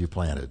churches you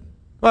planted?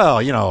 Well,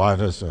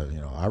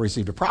 I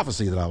received a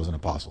prophecy that I was an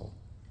apostle.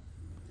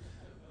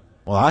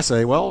 Well, I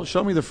say, well,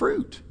 show me the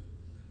fruit.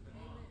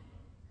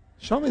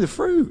 Show me the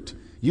fruit.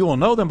 You will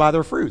know them by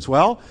their fruits.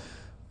 Well,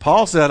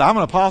 Paul said, I'm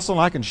an apostle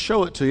and I can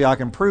show it to you. I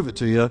can prove it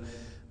to you.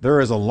 There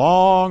is a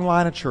long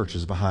line of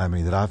churches behind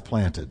me that I've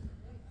planted.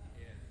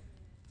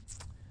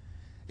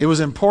 It was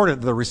important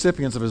that the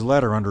recipients of his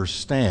letter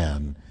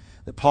understand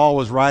that Paul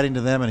was writing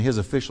to them in his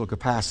official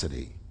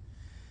capacity,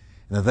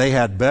 and that they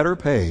had better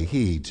pay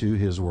heed to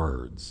his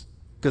words,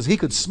 because he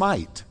could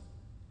smite.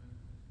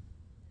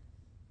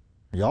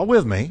 Are y'all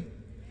with me?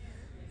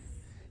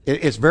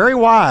 It's very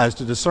wise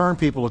to discern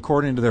people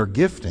according to their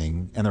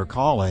gifting and their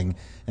calling,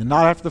 and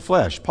not after the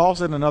flesh. Paul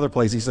said in another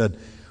place, he said,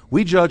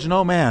 we judge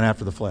no man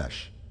after the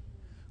flesh.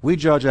 We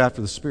judge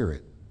after the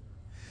Spirit.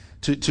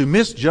 To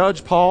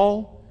misjudge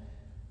Paul,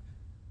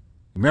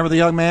 remember the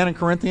young man in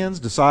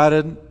Corinthians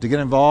decided to get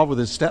involved with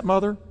his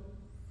stepmother?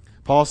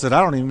 Paul said,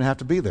 I don't even have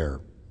to be there.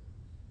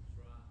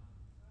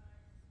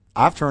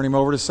 I've turned him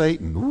over to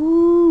Satan.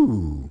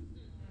 Ooh.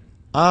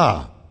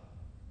 I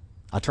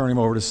turned him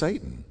over to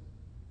Satan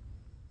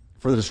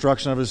for the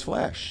destruction of his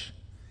flesh.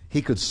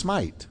 He could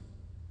smite.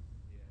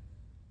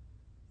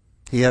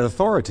 He had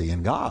authority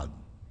in God.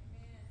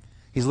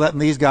 He's letting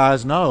these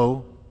guys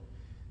know,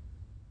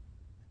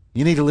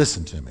 you need to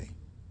listen to me.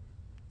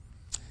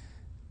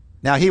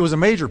 Now, he was a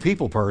major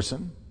people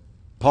person.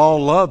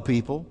 Paul loved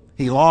people.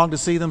 He longed to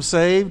see them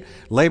saved,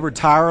 labored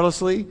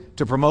tirelessly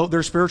to promote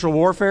their spiritual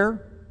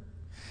warfare.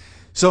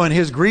 So in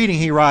his greeting,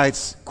 he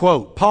writes,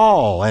 quote,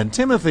 Paul and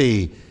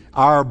Timothy,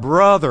 our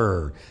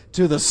brother,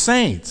 to the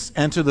saints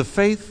and to the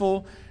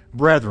faithful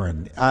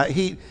brethren. At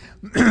the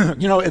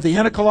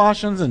end of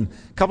Colossians and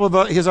a couple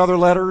of his other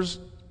letters,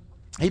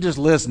 he just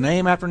lists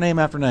name after name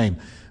after name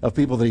of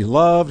people that he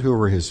loved, who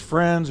were his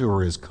friends, who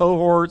were his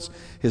cohorts,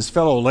 his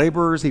fellow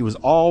laborers. He was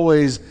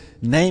always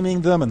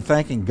naming them and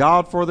thanking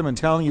God for them and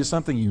telling you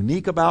something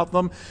unique about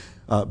them,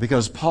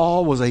 because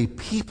Paul was a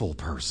people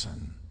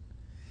person.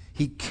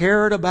 He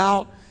cared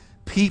about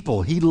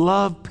people. He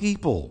loved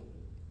people.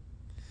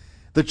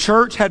 The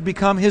church had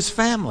become his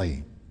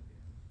family.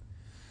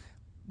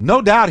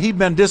 No doubt he'd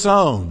been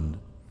disowned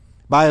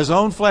by his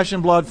own flesh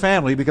and blood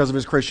family because of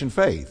his Christian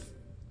faith.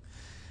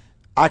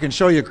 I can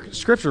show you a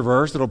scripture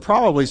verse that'll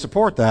probably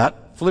support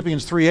that.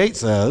 Philippians 3:8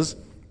 says,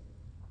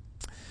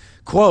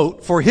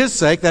 quote, for his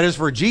sake, that is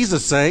for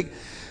Jesus' sake,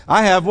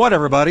 I have what,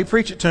 everybody?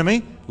 Preach it to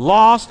me.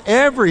 Lost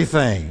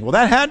everything. Well,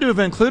 that had to have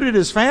included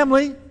his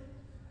family.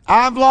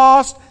 I've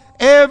lost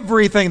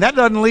everything. That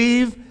doesn't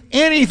leave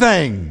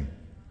anything.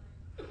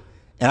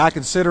 And I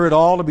consider it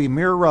all to be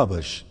mere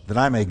rubbish that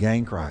I may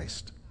gain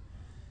Christ.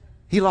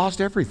 He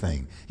lost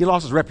everything. He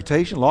lost his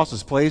reputation, lost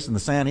his place in the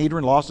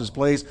Sanhedrin, lost his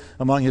place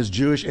among his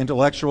Jewish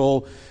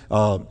intellectual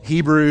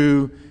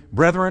Hebrew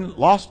brethren,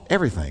 lost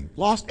everything.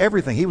 Lost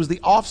everything. He was the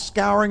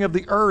offscouring of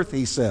the earth,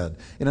 he said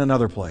in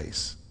another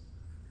place.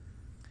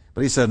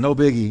 But he said, no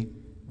biggie,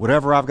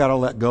 whatever I've got to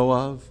let go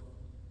of,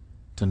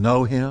 to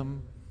know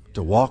him,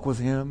 to walk with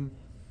him,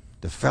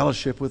 to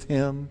fellowship with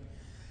him,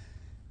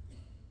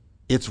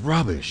 it's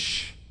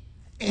rubbish.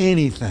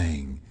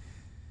 Anything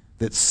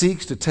that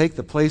seeks to take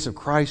the place of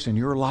Christ in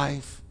your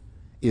life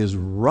is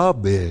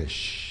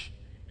rubbish.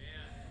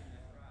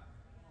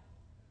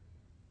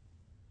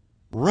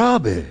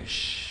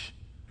 Rubbish.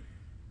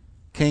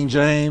 King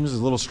James is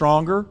a little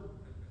stronger.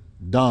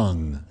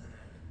 Dung.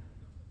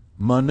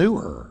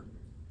 Manure.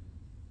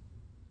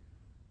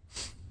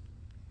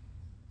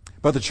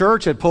 But the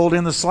church had pulled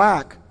in the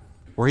slack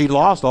where he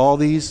lost all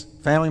these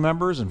family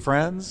members and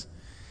friends.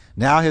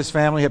 Now his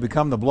family had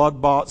become the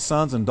blood-bought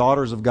sons and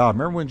daughters of God.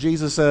 Remember when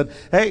Jesus said,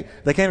 hey,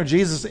 they came to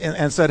Jesus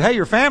and said, hey,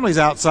 your family's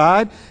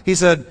outside. He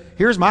said,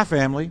 here's my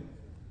family.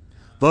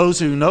 Those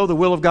who know the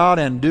will of God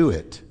and do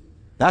it.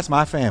 That's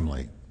my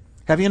family.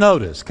 Have you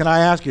noticed? Can I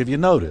ask you, have you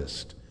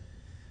noticed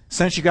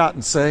since you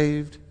gotten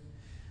saved,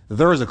 that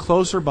there is a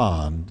closer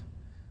bond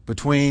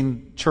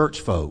between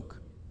church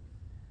folk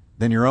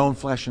than your own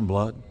flesh and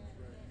blood?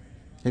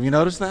 Have you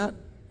noticed that?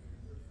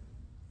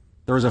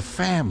 There is a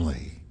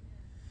family.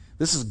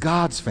 This is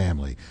God's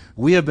family.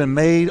 We have been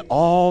made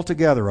all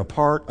together a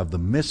part of the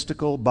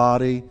mystical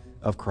body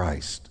of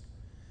Christ.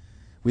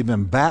 We've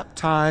been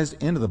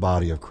baptized into the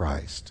body of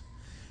Christ.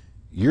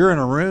 You're in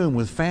a room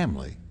with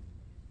family.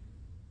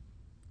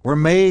 We're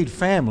made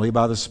family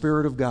by the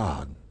Spirit of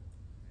God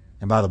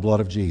and by the blood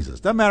of Jesus.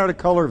 Doesn't matter the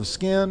color of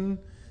skin,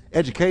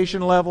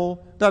 education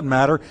level, doesn't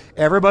matter.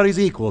 Everybody's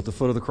equal at the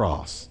foot of the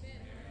cross.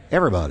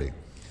 Everybody.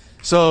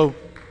 So,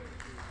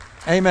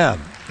 amen.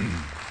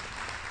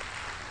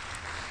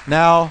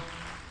 Now,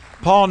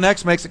 Paul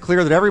next makes it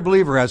clear that every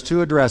believer has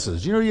two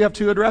addresses. You know you have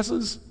two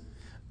addresses?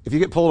 If you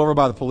get pulled over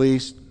by the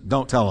police,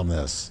 don't tell them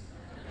this.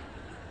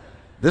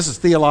 This is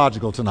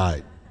theological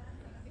tonight.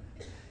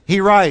 He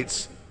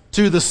writes,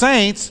 to the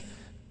saints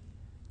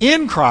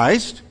in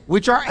Christ,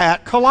 which are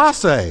at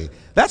Colossae.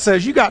 That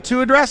says you got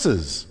two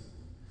addresses.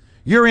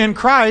 You're in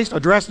Christ,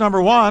 address number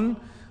 1.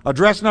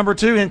 Address number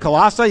 2 in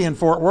Colossae, in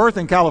Fort Worth,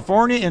 in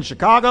California, in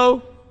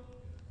Chicago.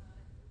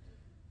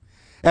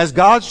 As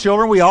God's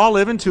children, we all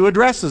live in two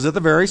addresses at the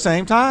very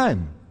same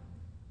time.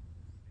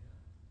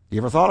 You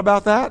ever thought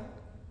about that?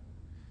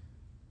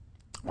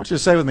 I want you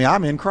to say with me,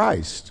 I'm in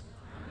Christ.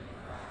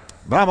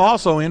 But I'm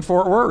also in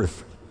Fort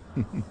Worth.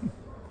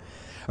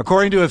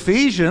 According to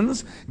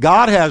Ephesians,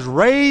 God has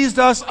raised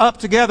us up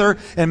together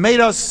and made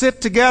us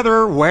sit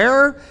together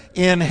where?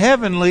 In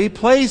heavenly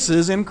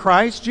places in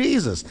Christ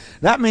Jesus.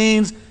 That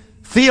means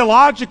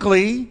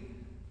theologically,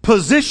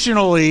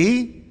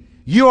 positionally,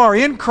 you are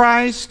in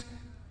Christ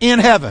in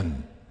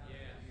heaven.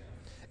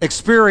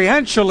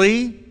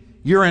 Experientially,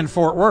 you're in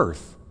Fort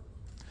Worth.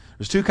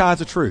 There's two kinds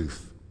of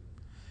truth.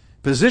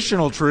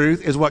 Positional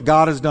truth is what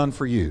God has done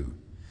for you.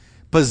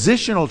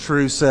 Positional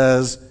truth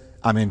says,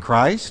 I'm in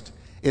Christ.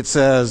 It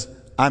says,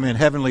 I'm in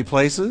heavenly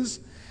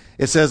places.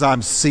 It says,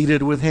 I'm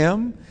seated with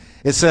Him.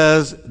 It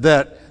says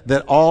that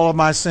all of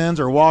my sins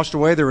are washed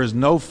away. There is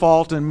no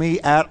fault in me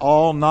at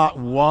all, not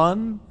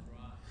one.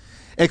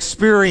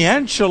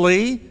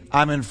 Experientially,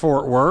 I'm in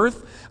Fort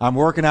Worth. I'm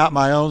working out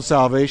my own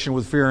salvation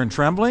with fear and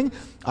trembling.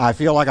 I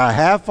feel like I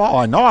have fault.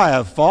 I know I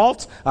have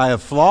faults. I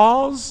have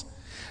flaws.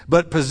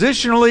 But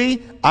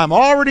positionally, I'm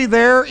already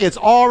there. It's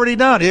already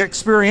done.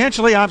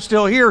 Experientially, I'm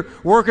still here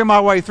working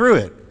my way through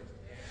it.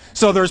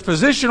 So there's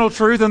positional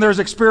truth and there's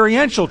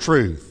experiential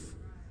truth.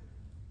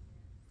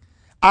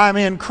 I'm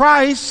in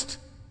Christ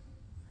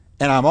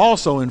and I'm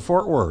also in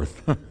Fort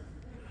Worth.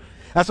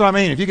 That's what I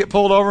mean. If you get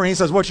pulled over and he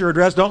says, what's your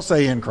address? Don't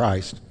say in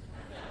Christ.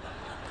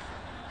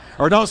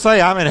 Or don't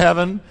say I'm in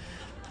heaven.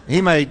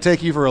 He may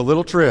take you for a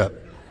little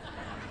trip.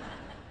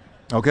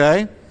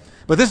 Okay?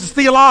 But this is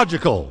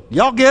theological.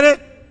 Y'all get it?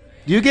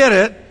 You get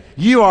it?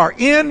 You are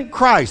in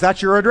Christ.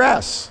 That's your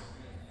address.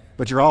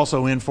 But you're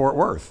also in Fort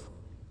Worth.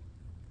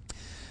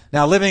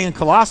 Now, living in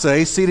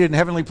Colossae, seated in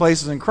heavenly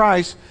places in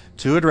Christ,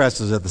 two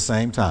addresses at the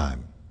same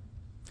time.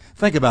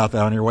 Think about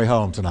that on your way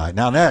home tonight.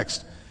 Now,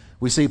 next,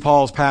 we see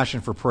Paul's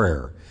passion for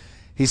prayer.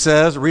 He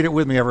says, read it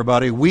with me,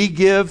 everybody, we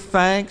give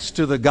thanks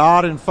to the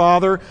God and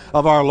Father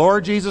of our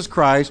Lord Jesus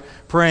Christ,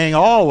 praying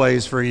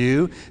always for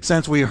you,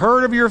 since we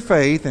heard of your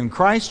faith in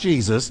Christ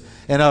Jesus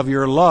and of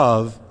your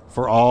love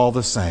for all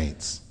the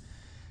saints.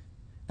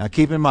 Now,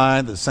 keep in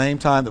mind, at the same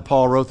time that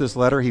Paul wrote this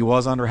letter, he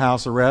was under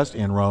house arrest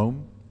in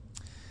Rome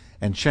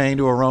and chained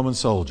to a Roman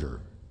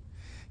soldier.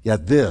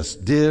 Yet this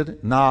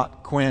did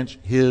not quench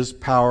his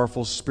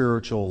powerful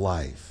spiritual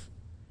life.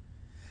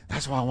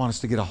 That's why I want us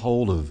to get a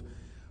hold of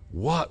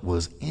what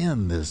was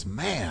in this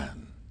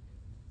man.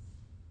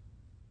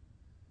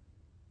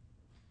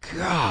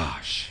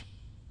 Gosh.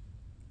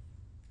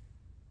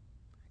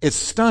 It's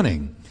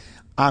stunning.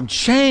 I'm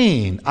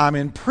chained. I'm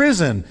in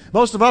prison.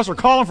 Most of us are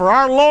calling for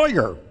our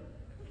lawyer.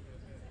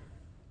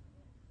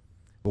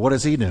 But what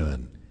is he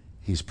doing?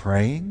 He's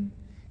praying.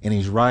 And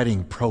he's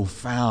writing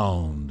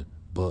profound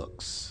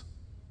books.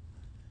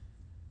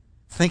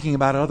 Thinking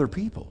about other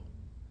people.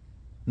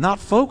 Not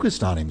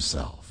focused on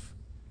himself.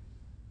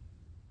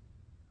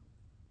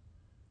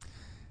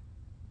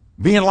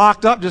 Being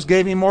locked up just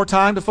gave him more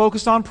time to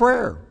focus on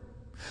prayer.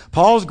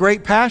 Paul's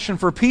great passion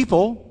for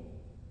people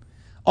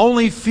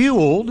only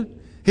fueled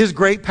his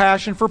great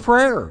passion for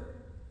prayer.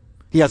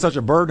 He had such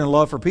a burden and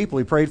love for people,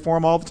 he prayed for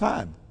them all the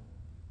time.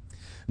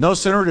 No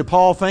sooner did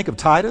Paul think of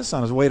Titus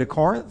on his way to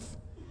Corinth,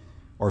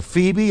 or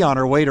Phoebe on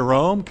her way to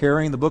Rome,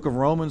 carrying the book of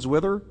Romans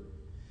with her,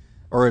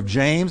 or of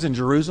James in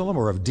Jerusalem,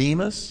 or of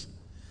Demas,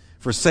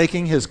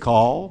 forsaking his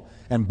call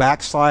and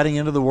backsliding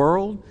into the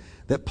world,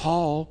 that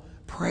Paul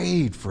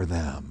prayed for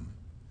them.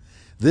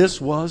 This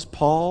was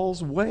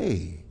Paul's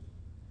way.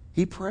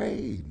 He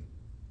prayed.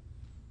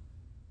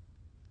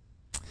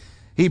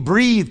 He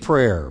breathed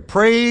prayer,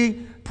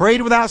 prayed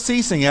without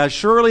ceasing, as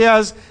surely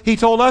as he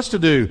told us to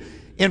do.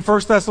 In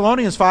 1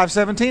 Thessalonians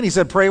 5:17, he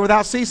said, pray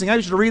without ceasing. I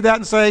used to read that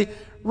and say,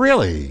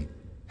 really?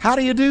 How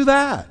do you do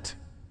that?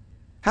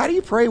 How do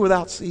you pray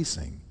without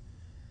ceasing?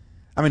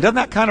 I mean, doesn't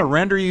that kind of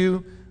render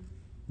you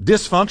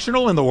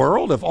dysfunctional in the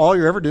world if all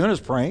you're ever doing is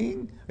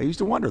praying? I used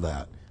to wonder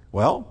that.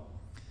 Well,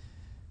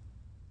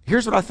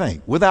 here's what I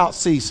think. Without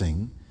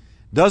ceasing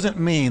doesn't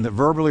mean that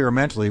verbally or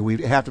mentally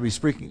we have to be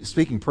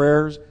speaking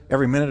prayers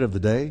every minute of the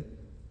day.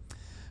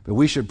 But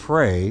we should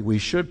pray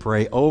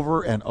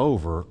over and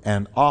over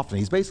and often.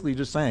 He's basically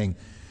just saying,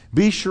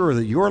 be sure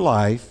that your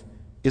life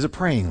is a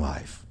praying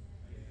life.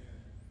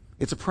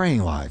 It's a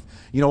praying life.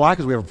 You know why?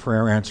 Because we have a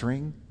prayer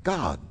answering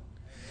God.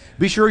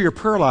 Be sure your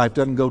prayer life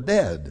doesn't go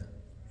dead.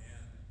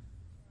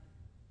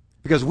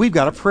 Because we've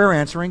got a prayer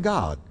answering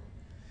God.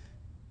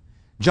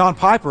 John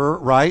Piper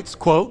writes,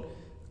 quote,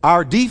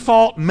 our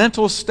default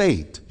mental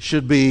state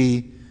should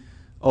be,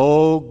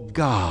 oh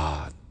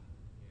God.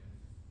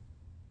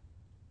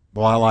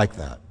 Well, I like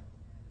that.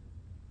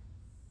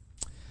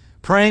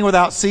 Praying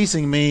without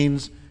ceasing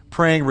means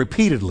praying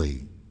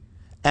repeatedly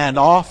and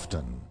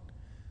often.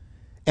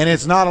 And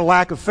it's not a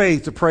lack of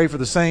faith to pray for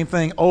the same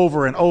thing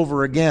over and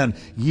over again,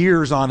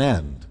 years on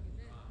end.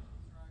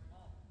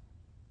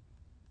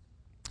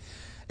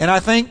 And I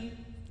think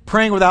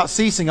praying without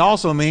ceasing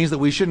also means that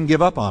we shouldn't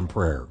give up on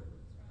prayer.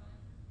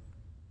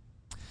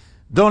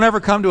 Don't ever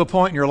come to a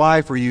point in your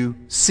life where you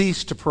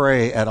cease to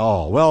pray at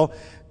all. Well,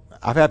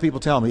 I've had people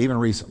tell me, even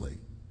recently,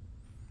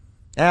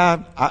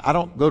 I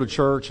don't go to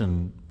church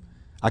and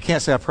I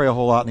can't say I pray a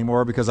whole lot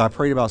anymore because I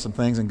prayed about some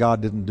things and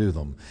God didn't do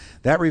them.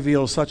 That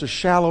reveals such a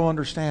shallow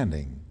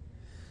understanding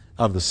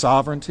of the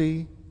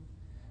sovereignty,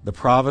 the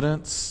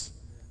providence,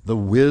 the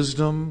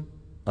wisdom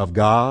of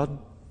God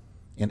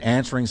in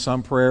answering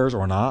some prayers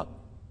or not.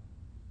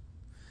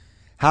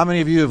 How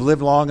many of you have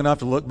lived long enough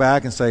to look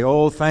back and say,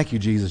 oh, thank you,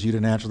 Jesus, you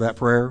didn't answer that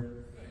prayer?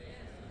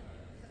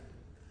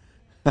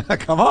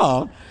 Come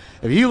on.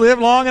 Have you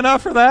lived long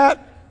enough for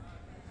that?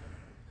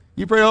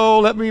 You pray, oh,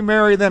 let me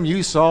marry them.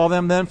 You saw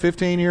them then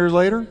 15 years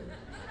later?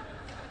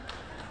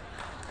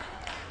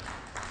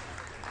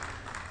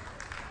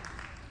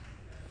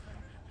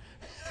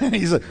 And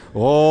he said,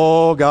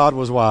 oh, God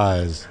was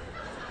wise.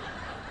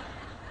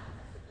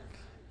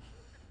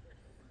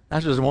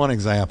 That's just one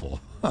example.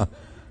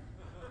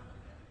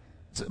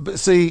 But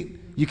see,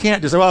 you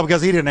can't just say, well,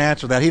 because he didn't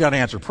answer that, he doesn't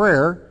answer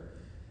prayer.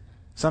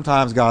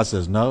 Sometimes God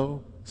says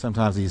no.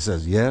 Sometimes he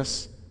says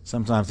yes.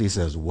 Sometimes he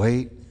says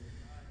wait.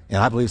 And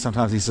I believe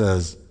sometimes he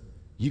says,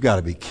 you got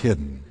to be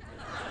kidding.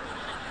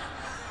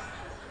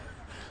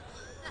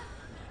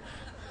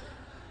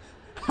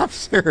 I'm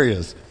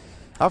serious.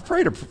 I've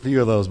prayed a few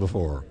of those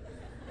before.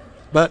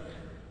 But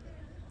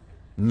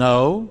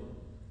no,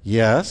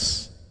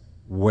 yes,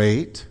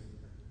 wait.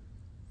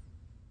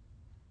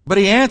 But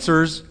he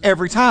answers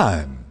every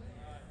time.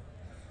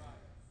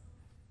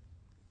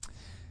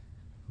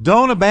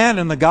 Don't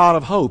abandon the God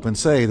of hope and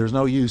say there's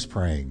no use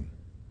praying.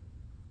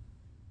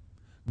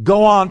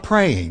 Go on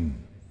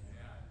praying.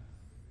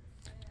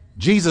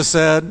 Jesus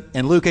said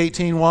in Luke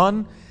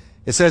 18:1,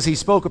 it says he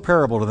spoke a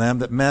parable to them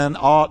that men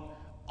ought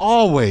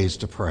always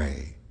to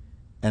pray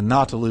and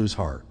not to lose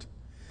heart.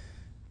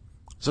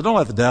 So don't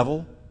let the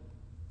devil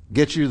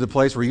get you to the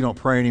place where you don't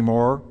pray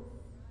anymore.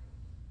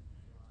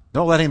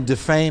 Don't let him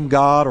defame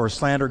God or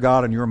slander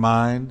God in your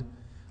mind,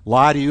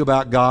 lie to you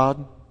about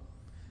God,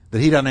 that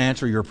he doesn't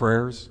answer your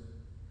prayers.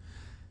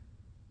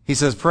 He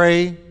says,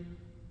 pray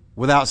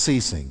without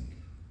ceasing.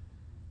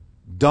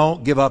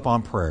 Don't give up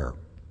on prayer.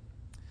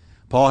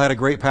 Paul had a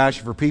great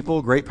passion for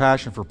people, great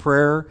passion for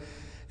prayer.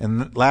 And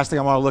the last thing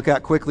I want to look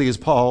at quickly is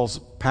Paul's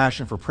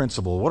passion for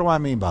principle. What do I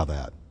mean by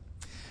that?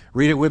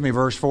 Read it with me,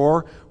 verse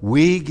 4.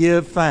 We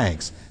give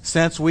thanks,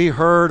 since we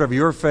heard of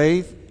your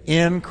faith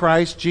in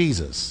Christ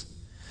Jesus.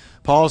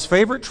 Paul's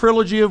favorite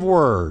trilogy of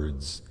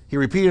words. He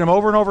repeated them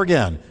over and over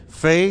again.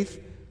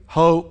 Faith,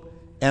 hope,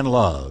 and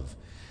love.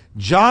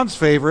 John's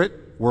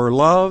favorite were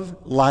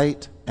love,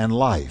 light, and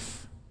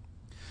life.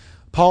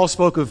 Paul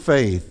spoke of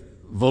faith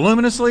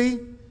voluminously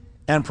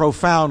and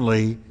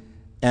profoundly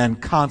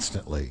and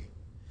constantly.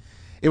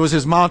 It was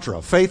his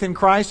mantra, faith in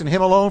Christ and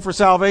him alone for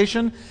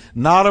salvation,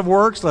 not of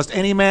works, lest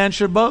any man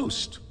should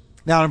boast.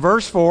 Now in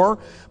verse 4,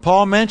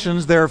 Paul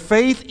mentions their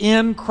faith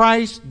in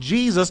Christ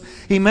Jesus.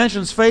 He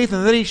mentions faith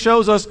and then he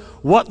shows us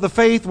what the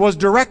faith was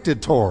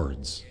directed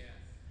towards.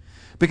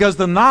 Because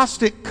the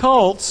Gnostic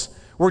cults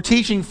were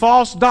teaching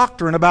false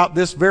doctrine about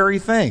this very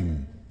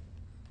thing.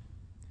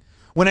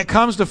 When it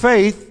comes to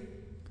faith,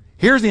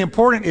 here's the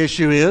important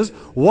issue is,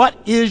 what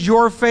is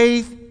your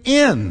faith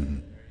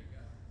in?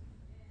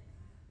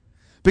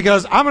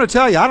 Because I'm going to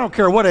tell you, I don't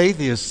care what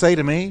atheists say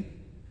to me.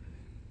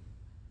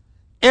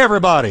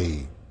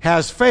 Everybody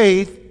has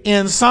faith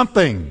in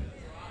something.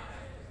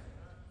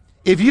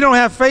 If you don't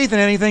have faith in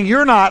anything,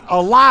 you're not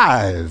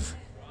alive.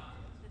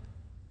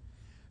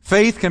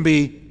 Faith can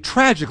be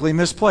tragically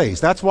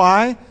misplaced. That's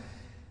why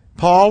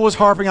Paul was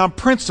harping on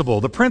principle.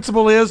 The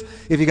principle is,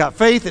 if you got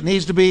faith, it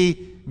needs to be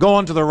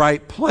going to the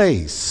right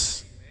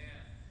place.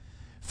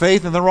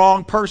 Faith in the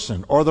wrong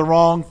person or the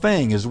wrong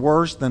thing is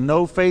worse than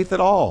no faith at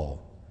all.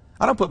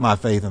 I don't put my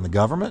faith in the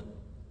government.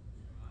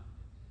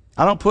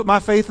 I don't put my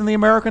faith in the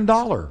American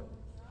dollar.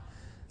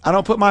 I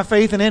don't put my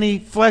faith in any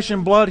flesh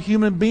and blood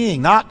human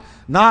being, not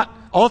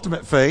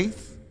ultimate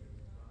faith.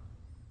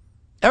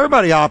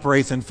 Everybody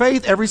operates in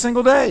faith every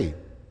single day.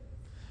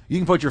 You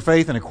can put your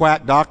faith in a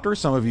quack doctor,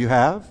 some of you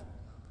have,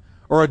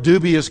 or a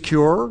dubious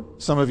cure,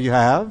 some of you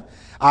have.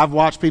 I've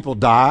watched people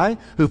die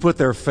who put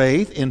their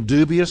faith in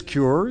dubious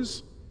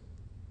cures.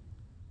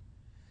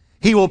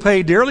 He will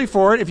pay dearly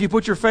for it if you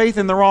put your faith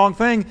in the wrong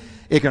thing.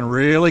 It can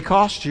really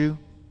cost you.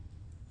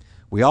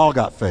 We all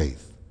got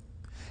faith,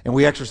 and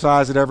we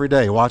exercise it every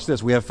day. Watch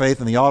this. We have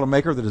faith in the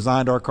automaker that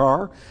designed our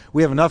car.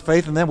 We have enough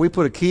faith in them. We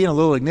put a key in a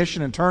little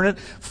ignition and turn it,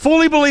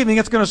 fully believing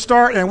it's going to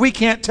start, and we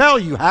can't tell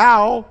you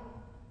how,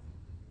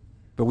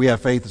 but we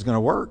have faith it's going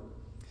to work.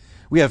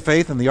 We have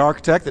faith in the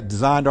architect that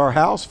designed our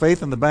house,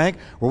 faith in the bank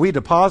where we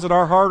deposit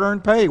our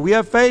hard-earned pay. We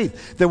have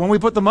faith that when we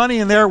put the money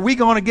in there, we're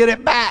going to get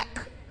it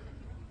back.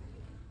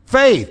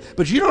 Faith.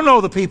 But you don't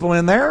know the people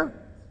in there.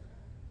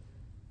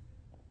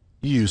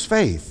 You use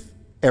faith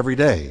every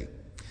day.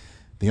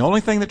 The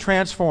only thing that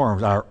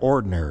transforms our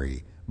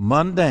ordinary,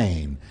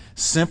 mundane,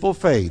 simple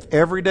faith,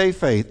 everyday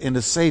faith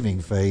into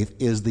saving faith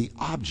is the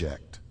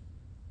object.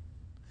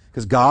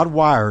 Because God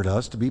wired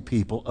us to be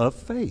people of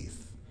faith.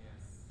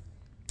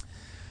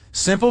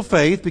 Simple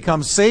faith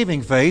becomes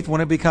saving faith when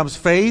it becomes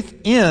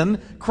faith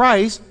in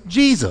Christ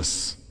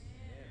Jesus.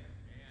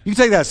 You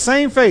take that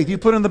same faith you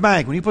put in the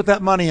bank, when you put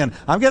that money in,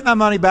 I'm getting that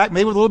money back,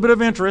 maybe with a little bit of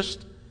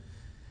interest.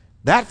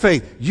 That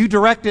faith, you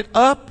direct it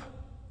up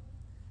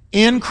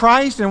in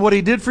Christ and what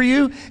He did for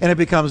you, and it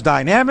becomes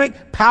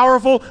dynamic,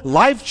 powerful,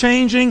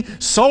 life-changing,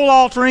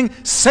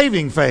 soul-altering,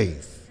 saving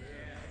faith.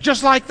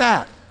 Just like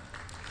that.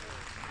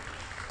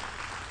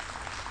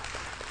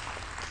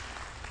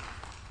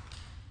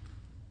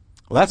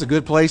 Well, that's a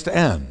good place to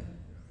end.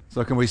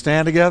 So can we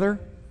stand together?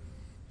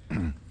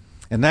 And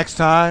next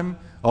time,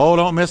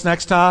 don't miss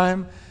next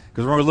time,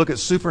 because we're going to look at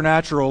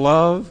supernatural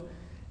love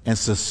and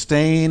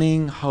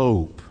sustaining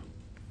hope.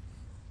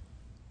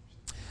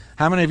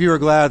 How many of you are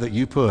glad that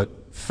you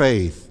put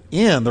faith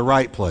in the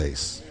right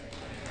place?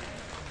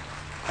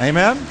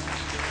 Amen?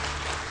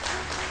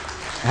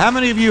 How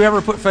many of you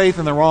ever put faith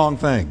in the wrong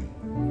thing?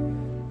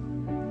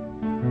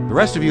 The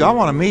rest of you, I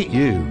want to meet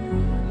you.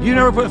 You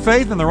never put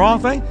faith in the wrong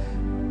thing?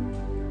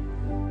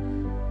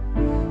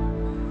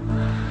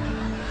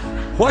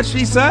 What'd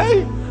she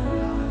say?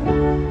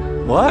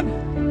 What?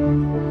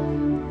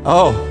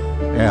 Oh,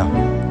 yeah.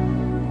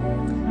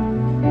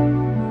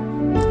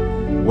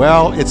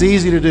 Well, it's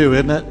easy to do,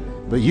 isn't it?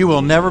 But you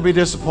will never be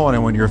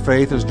disappointed when your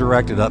faith is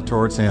directed up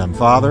towards Him.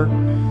 Father,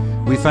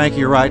 we thank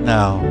You right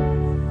now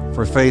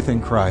for faith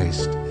in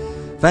Christ.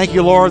 Thank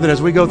You, Lord, that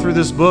as we go through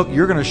this book,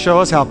 You're going to show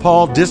us how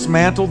Paul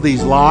dismantled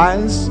these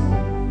lies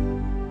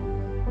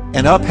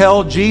and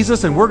upheld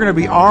Jesus, and we're going to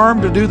be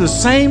armed to do the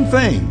same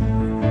thing.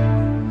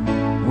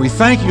 We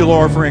thank You,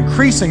 Lord, for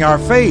increasing our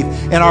faith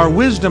and our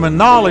wisdom and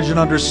knowledge and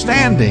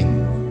understanding.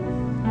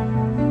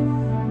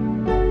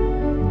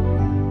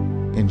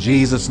 In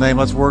Jesus' name,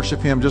 let's worship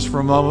Him just for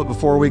a moment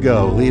before we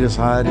go. Lead us,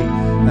 Heidi.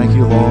 Thank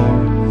You,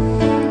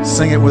 Lord.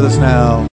 Sing it with us now.